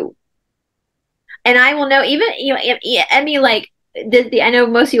you. And I will know, even Emmie, like I know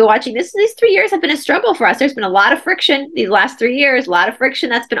most of you watching this, these 3 years have been a struggle for us. There's been a lot of friction these last 3 years, a lot of friction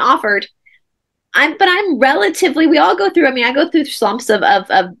that's been offered. But I'm relatively, we all go through, I mean, I go through slumps of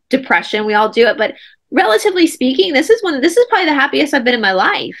depression. We all do it. But relatively speaking, this is probably the happiest I've been in my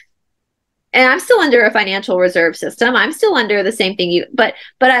life. And I'm still under a financial reserve system. I'm still under the same thing but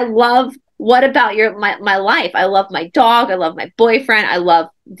I love, what about my life? I love my dog. I love my boyfriend. I love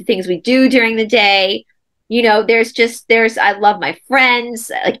the things we do during the day. I love my friends,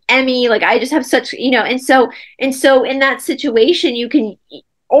 like Emmie, like I just have such, and so in that situation,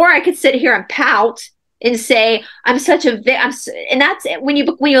 or I could sit here and pout and say, I'm such a victim. And that's when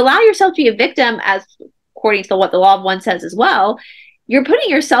you allow yourself to be a victim, as according to what the law of one says as well, you're putting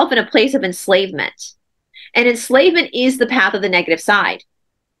yourself in a place of enslavement. And enslavement is the path of the negative side.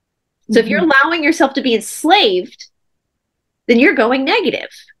 So if you're allowing yourself to be enslaved, then you're going negative.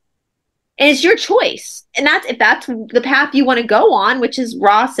 And it's your choice. And if that's the path you want to go on, which is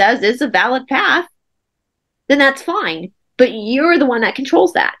Ra says is a valid path, then that's fine. But you're the one that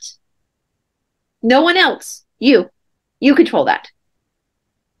controls that. No one else. You control that.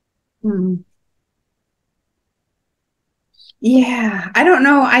 Yeah, I don't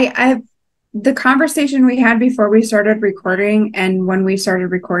know. The conversation we had before we started recording and when we started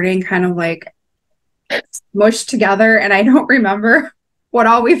recording kind of like mushed together, and I don't remember what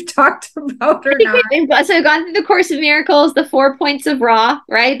all we've talked about or not. So I've gone through the Course of Miracles, the 4 points of Ra,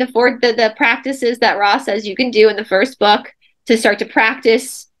 right? The practices that Ra says you can do in the first book to start to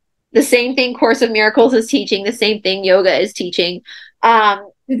practice the same thing Course of Miracles is teaching, the same thing yoga is teaching.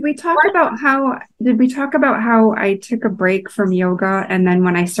 Did we talk about how I took a break from yoga and then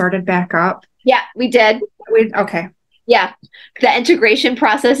when I started back up? Yeah, we did. Okay. Yeah. The integration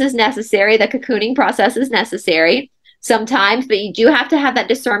process is necessary. The cocooning process is necessary sometimes, but you do have to have that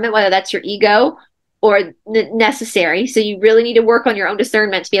discernment, whether that's your ego or necessary. So you really need to work on your own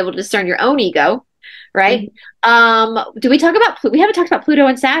discernment to be able to discern your own ego, right? Do we talk about, we haven't talked about Pluto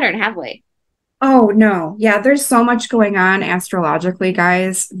and Saturn, have we? Oh, no. Yeah, there's so much going on astrologically,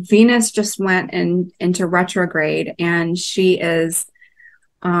 guys. Venus just went into retrograde, and she is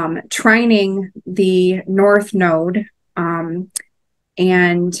trining the North Node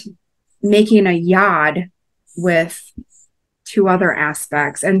and making a yod with two other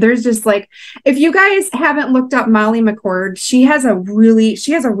aspects. And there's just like, if you guys haven't looked up Molly McCord, she has a really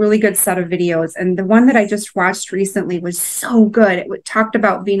good set of videos. And the one that I just watched recently was so good. It talked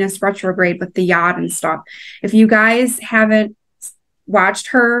about Venus retrograde with the yacht and stuff. If you guys haven't watched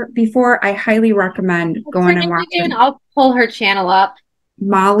her before, I highly recommend going and watching. I'll pull her channel up.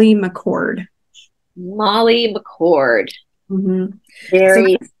 Molly McCord. Molly McCord. Mm-hmm.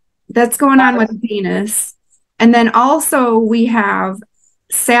 Very. So that's going on with Venus. And then also we have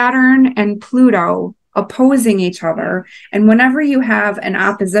Saturn and Pluto opposing each other. And whenever you have an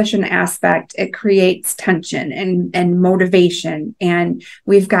opposition aspect, it creates tension and motivation. And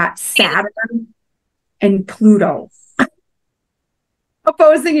we've got Saturn and Pluto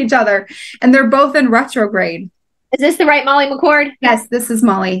opposing each other. And they're both in retrograde. Is this the right Molly McCord? Yes, this is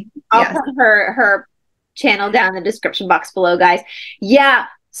Molly. I'll yes. put her channel down in the description box below, guys. Yeah.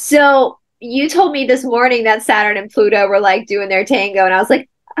 So you told me this morning that Saturn and Pluto were like doing their tango, and I was like,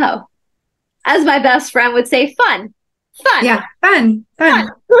 oh, as my best friend would say, fun. Yeah, fun.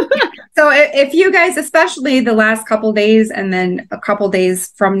 So if you guys, especially the last couple days and then a couple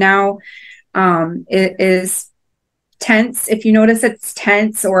days from now, it is tense. If you notice it's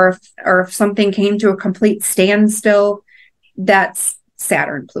tense, or if something came to a complete standstill, that's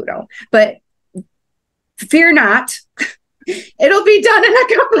Saturn, Pluto. But fear not. It'll be done in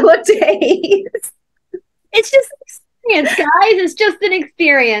a couple of days. It's just an experience, guys. It's just an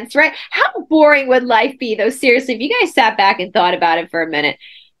experience, right? How boring would life be, though? Seriously, if you guys sat back and thought about it for a minute,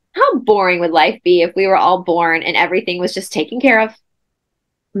 how boring would life be if we were all born and everything was just taken care of?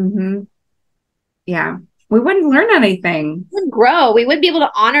 Mm-hmm. Yeah. We wouldn't learn anything. We wouldn't grow. We wouldn't be able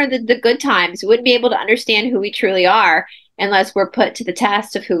to honor the good times. We wouldn't be able to understand who we truly are unless we're put to the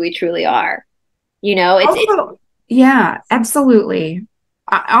test of who we truly are. You know, it's yeah, absolutely.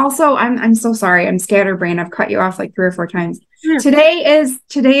 I'm so sorry. I'm scatterbrained. I've cut you off like 3 or 4 times. Today is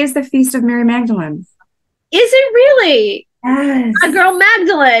the feast of Mary Magdalene. Is it really? Yes. My girl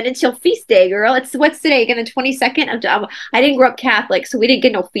Magdalene. It's your feast day, girl. What's today? Again, the 22nd of. I didn't grow up Catholic, so we didn't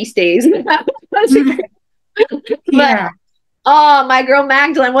get no feast days. Yeah. Oh, my girl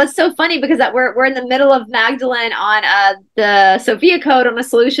Magdalene. What's so funny, because that we're in the middle of Magdalene on the Sophia Code on the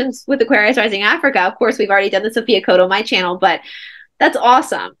Solutions with Aquarius Rising Africa. Of course, we've already done the Sophia Code on my channel, but that's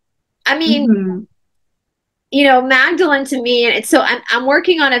awesome. I mean, you know, Magdalene to me, and so I'm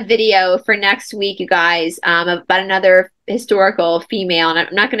working on a video for next week, you guys, about another historical female, and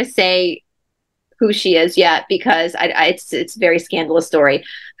I'm not going to say who she is yet because it's a very scandalous story.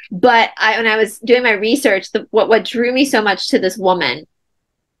 But when I was doing my research, what drew me so much to this woman,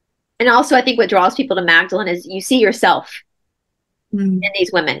 and also I think what draws people to Magdalene, is you see yourself in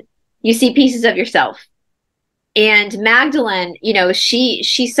these women. You see pieces of yourself. And Magdalene, you know,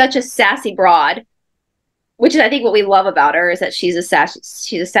 she's such a sassy broad, which is, I think, what we love about her, is that she's a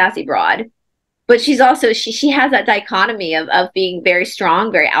sassy broad. But she's also, she has that dichotomy of being very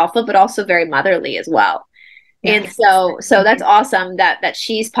strong, very alpha, but also very motherly as well. And so that's awesome that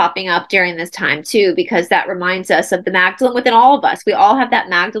she's popping up during this time too, because that reminds us of the Magdalene within all of us. We all have that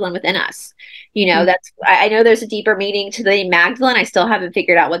Magdalene within us. You know, I know there's a deeper meaning to the Magdalene. I still haven't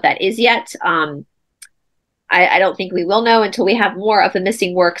figured out what that is yet. I don't think we will know until we have more of the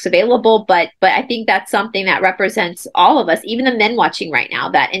missing works available. But I think that's something that represents all of us, even the men watching right now,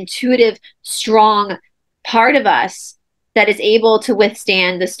 that intuitive, strong part of us that is able to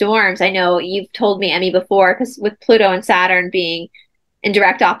withstand the storms. I know you've told me, Emmie, before, because with Pluto and Saturn being in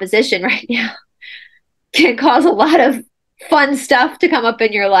direct opposition right now, can cause a lot of fun stuff to come up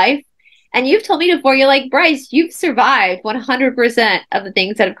in your life. And you've told me before, you're like, Bryce, you've survived 100% of the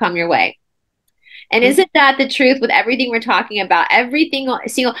things that have come your way. And isn't that the truth with everything we're talking about? Everything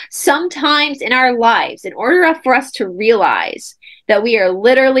single, sometimes in our lives, in order for us to realize that we are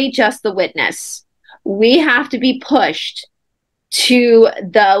literally just the witness, we have to be pushed to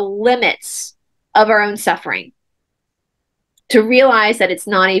the limits of our own suffering to realize that it's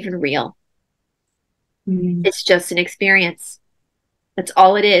not even real. It's just an experience. That's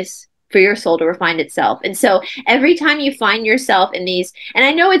all it is for your soul to refine itself. And so every time you find yourself in these, and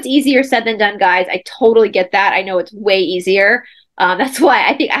I know it's easier said than done, guys. I totally get that. I know it's way easier. That's why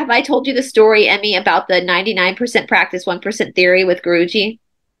I think, have I told you the story, Emmie, about the 99% practice, 1% theory with Guruji?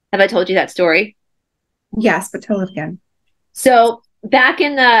 Have I told you that story? Yes, but tell it again. So back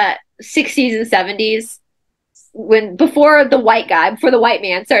in the 60s and 70s, before the white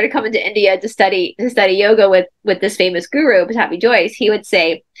man started coming to India to study yoga with this famous guru, Pattabhi Jois, he would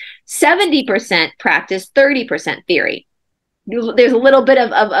say 70% practice, 30% theory. There's a little bit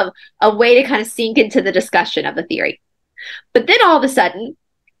of a way to kind of sink into the discussion of the theory. But then all of a sudden,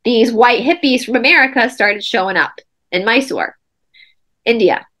 these white hippies from America started showing up in Mysore.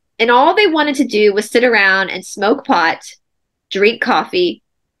 India. And all they wanted to do was sit around and smoke pot, drink coffee,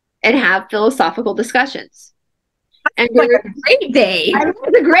 and have philosophical discussions. And Like a great day. it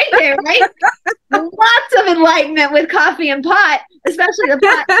was a great day, right? Lots of enlightenment with coffee and pot, especially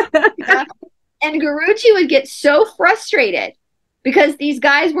the pot. And Guruji would get so frustrated because these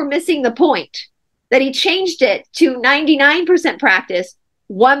guys were missing the point that he changed it to 99% practice,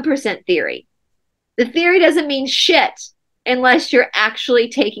 1% theory. The theory doesn't mean shit unless you're actually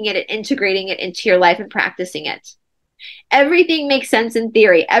taking it and integrating it into your life and practicing it. Everything makes sense in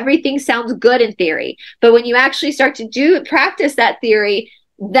theory. Everything sounds good in theory. But when you actually start to practice that theory,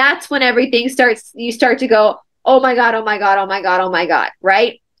 that's when everything starts, you start to go, oh my God, oh my God, oh my God, oh my God,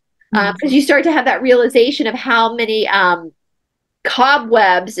 right? Because you start to have that realization of how many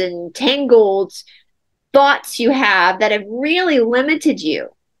cobwebs and tangled thoughts you have that have really limited you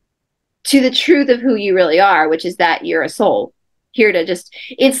to the truth of who you really are, which is that you're a soul here to just,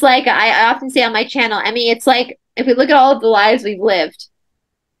 it's like I often say on my channel, Emmie, it's like if we look at all of the lives we've lived,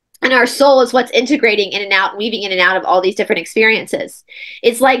 and our soul is what's integrating in and out, weaving in and out of all these different experiences.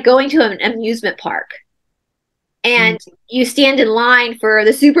 It's like going to an amusement park and you stand in line for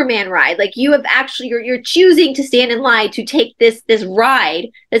the Superman ride. Like you have actually, you're choosing to stand in line to take this ride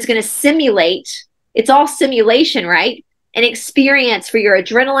that's going to simulate, it's all simulation, right? An experience for your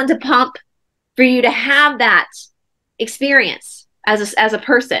adrenaline to pump, for you to have that experience as a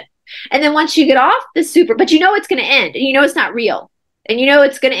person. And then once you get off the but you know it's going to end, and you know it's not real. And you know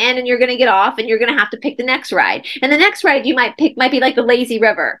it's going to end, and you're going to get off, and you're going to have to pick the next ride. And the next ride you might pick might be like the lazy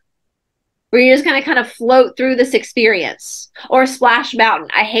river, where you're just going to kind of float through this experience. Or Splash Mountain.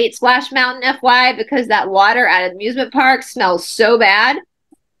 I hate Splash Mountain, FY, because that water at an amusement park smells so bad.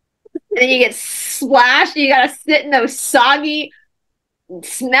 And then you get splashed, and you got to sit in those soggy,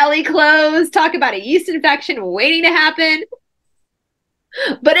 smelly clothes, talk about a yeast infection waiting to happen.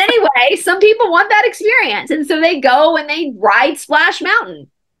 But anyway, some people want that experience. And so they go and they ride Splash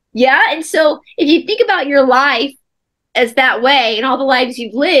Mountain. Yeah. And so if you think about your life as that way and all the lives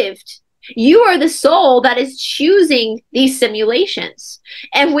you've lived, you are the soul that is choosing these simulations.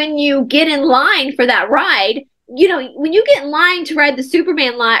 And when you get in line for that ride, you know, when you get in line to ride the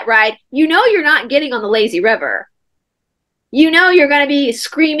Superman ride, you know you're not getting on the lazy river. You know you're going to be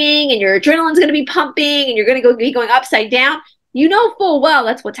screaming and your adrenaline's going to be pumping and you're going to be going upside down. You know full well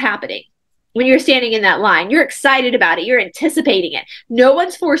that's what's happening when you're standing in that line. You're excited about it. You're anticipating it. No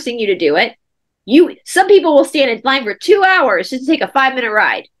one's forcing you to do it. Some people will stand in line for 2 hours just to take a 5-minute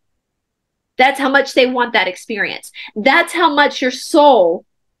ride. That's how much they want that experience. That's how much your soul,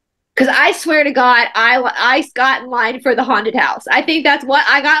 because I swear to God, I got in line for the haunted house. I think that's what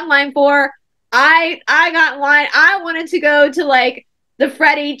I got in line for. I got in line. I wanted to go to like the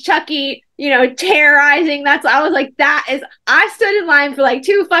Freddy, Chucky, you know, terrorizing. I was like, I stood in line for like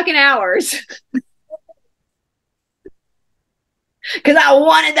 2 fucking hours. Because I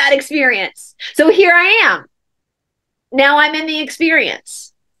wanted that experience. So here I am. Now I'm in the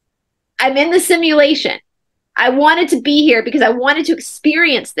experience. I'm in the simulation. I wanted to be here because I wanted to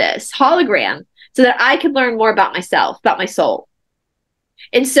experience this hologram so that I could learn more about myself, about my soul.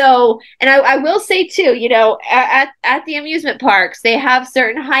 And so, and I will say too, you know, at the amusement parks, they have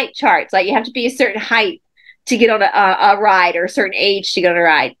certain height charts. Like you have to be a certain height to get on a ride, or a certain age to get on a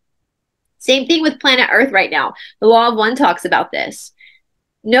ride. Same thing with planet Earth right now. The Law of One talks about this.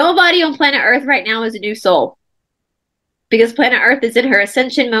 Nobody on planet Earth right now is a new soul, because planet Earth is in her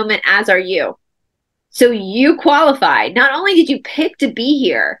ascension moment, as are you. So you qualified. Not only did you pick to be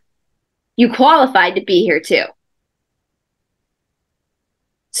here, you qualified to be here too.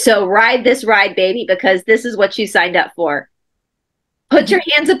 So ride this ride, baby, because this is what you signed up for. Put your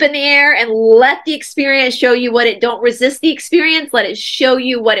hands up in the air and let the experience show you what it, don't resist the experience. Let it show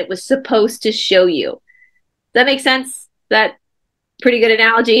you what it was supposed to show you. Does that make sense? That pretty good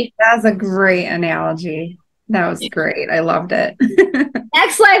analogy? That's a great analogy. That was great. I loved it.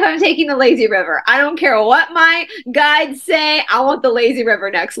 Next life, I'm taking the lazy river. I don't care what my guides say. I want the lazy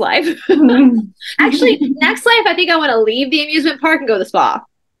river next life. Actually, next life, I think I want to leave the amusement park and go to the spa.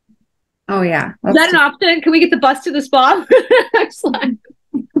 Oh, yeah. Is that an option? Can we get the bus to the spa? Next life.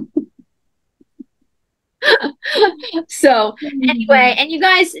 So anyway, and you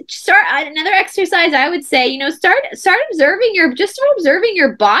guys start another exercise. I would say, you know, start observing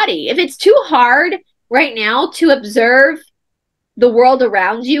your body. If it's too hard right now to observe the world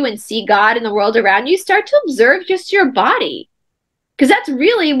around you and see God in the world around you, start to observe just your body, because that's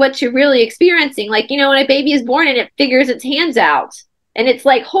really what you're really experiencing. Like, you know, when a baby is born and it figures its hands out and it's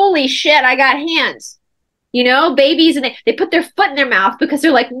like, holy shit, I got hands. You know, babies, and they put their foot in their mouth because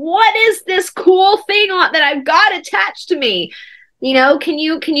they're like, what is this cool thing that I've got attached to me? Can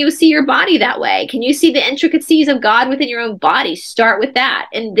you see your body that way? Can you see the intricacies of God within your own body? Start with that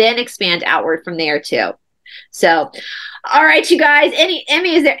and then expand outward from there too. So, all right, you guys.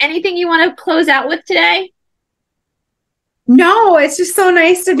 Emmie, is there anything you want to close out with today? No, it's just so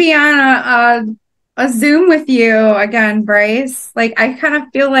nice to be on a Zoom with you again, Bryce. Like I kind of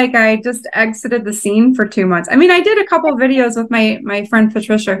feel like I just exited the scene for 2 months. I mean, I did a couple of videos with my friend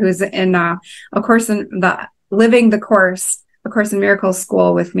Patricia, who's in a course in the living the course, a Course in Miracles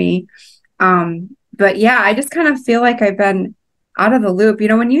school with me. But yeah, I just kind of feel like I've been out of the loop. You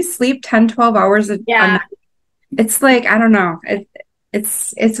know, when you sleep 10, 12 hours a Yeah. night, it's like, I don't know.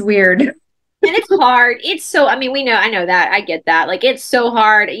 It's weird. And it's hard. It's so, I mean, I know that. I get that. Like it's so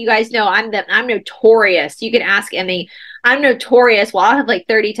hard. You guys know I'm notorious. You can ask Emmy. I'm notorious. Well, I'll have like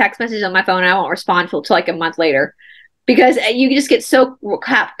 30 text messages on my phone and I won't respond till like a month later because you just get so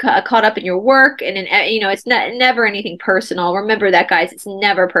caught up in your work and it's never anything personal. Remember that, guys. It's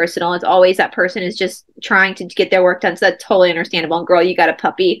never personal. It's always that person is just trying to get their work done. So that's totally understandable. And girl, you got a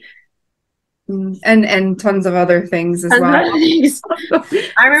puppy. And tons of other things as well.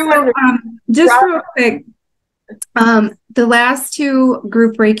 I remember just real quick, the last two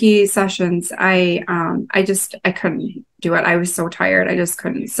group Reiki sessions, I couldn't do it. I was so tired. I just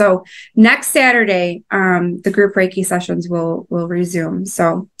couldn't. So next Saturday, the group Reiki sessions will resume.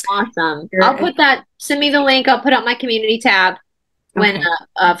 So awesome. I'll put that, send me the link. I'll put up my community tab when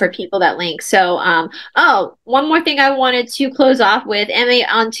for people that link. So one more thing I wanted to close off with, Emmy,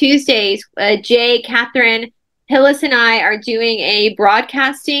 on Tuesdays, Jay, Catherine, Hillis, and I are doing a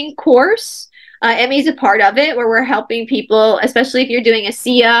broadcasting course. Emmy's a part of it where we're helping people, especially if you're doing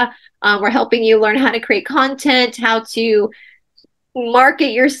Asea, we're helping you learn how to create content, how to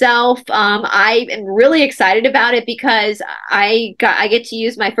market yourself. I am really excited about it because I get to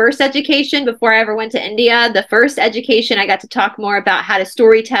use my first education before I ever went to India. The first education, I got to talk more about how to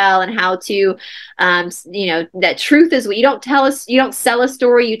storytell and how to, that truth is what you don't sell a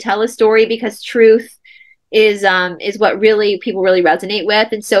story, you tell a story, because truth is what really people really resonate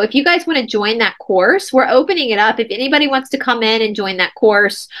with. And so if you guys want to join that course, we're opening it up. If anybody wants to come in and join that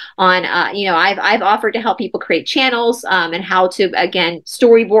course on, I've offered to help people create channels and how to, again,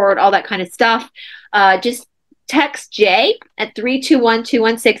 storyboard, all that kind of stuff. Just text Jay at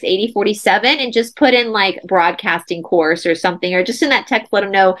 321-216-8047 and just put in like broadcasting course or something, or just in that text, let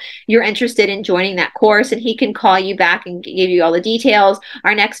him know you're interested in joining that course and he can call you back and give you all the details.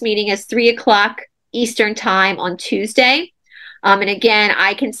 Our next meeting is 3:00 Eastern time on Tuesday. And again,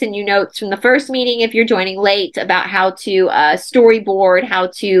 I can send you notes from the first meeting if you're joining late about how to storyboard, how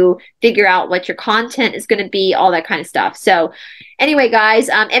to figure out what your content is going to be, all that kind of stuff. So anyway, guys,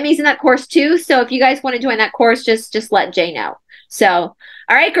 Emmy's in that course too. So if you guys want to join that course, just let Jay know. So,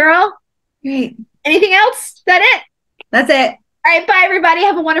 all right, girl. Great. Anything else? Is that it? That's it. All right. Bye, everybody.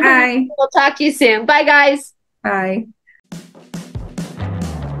 Have a wonderful week. We'll talk to you soon. Bye, guys. Bye.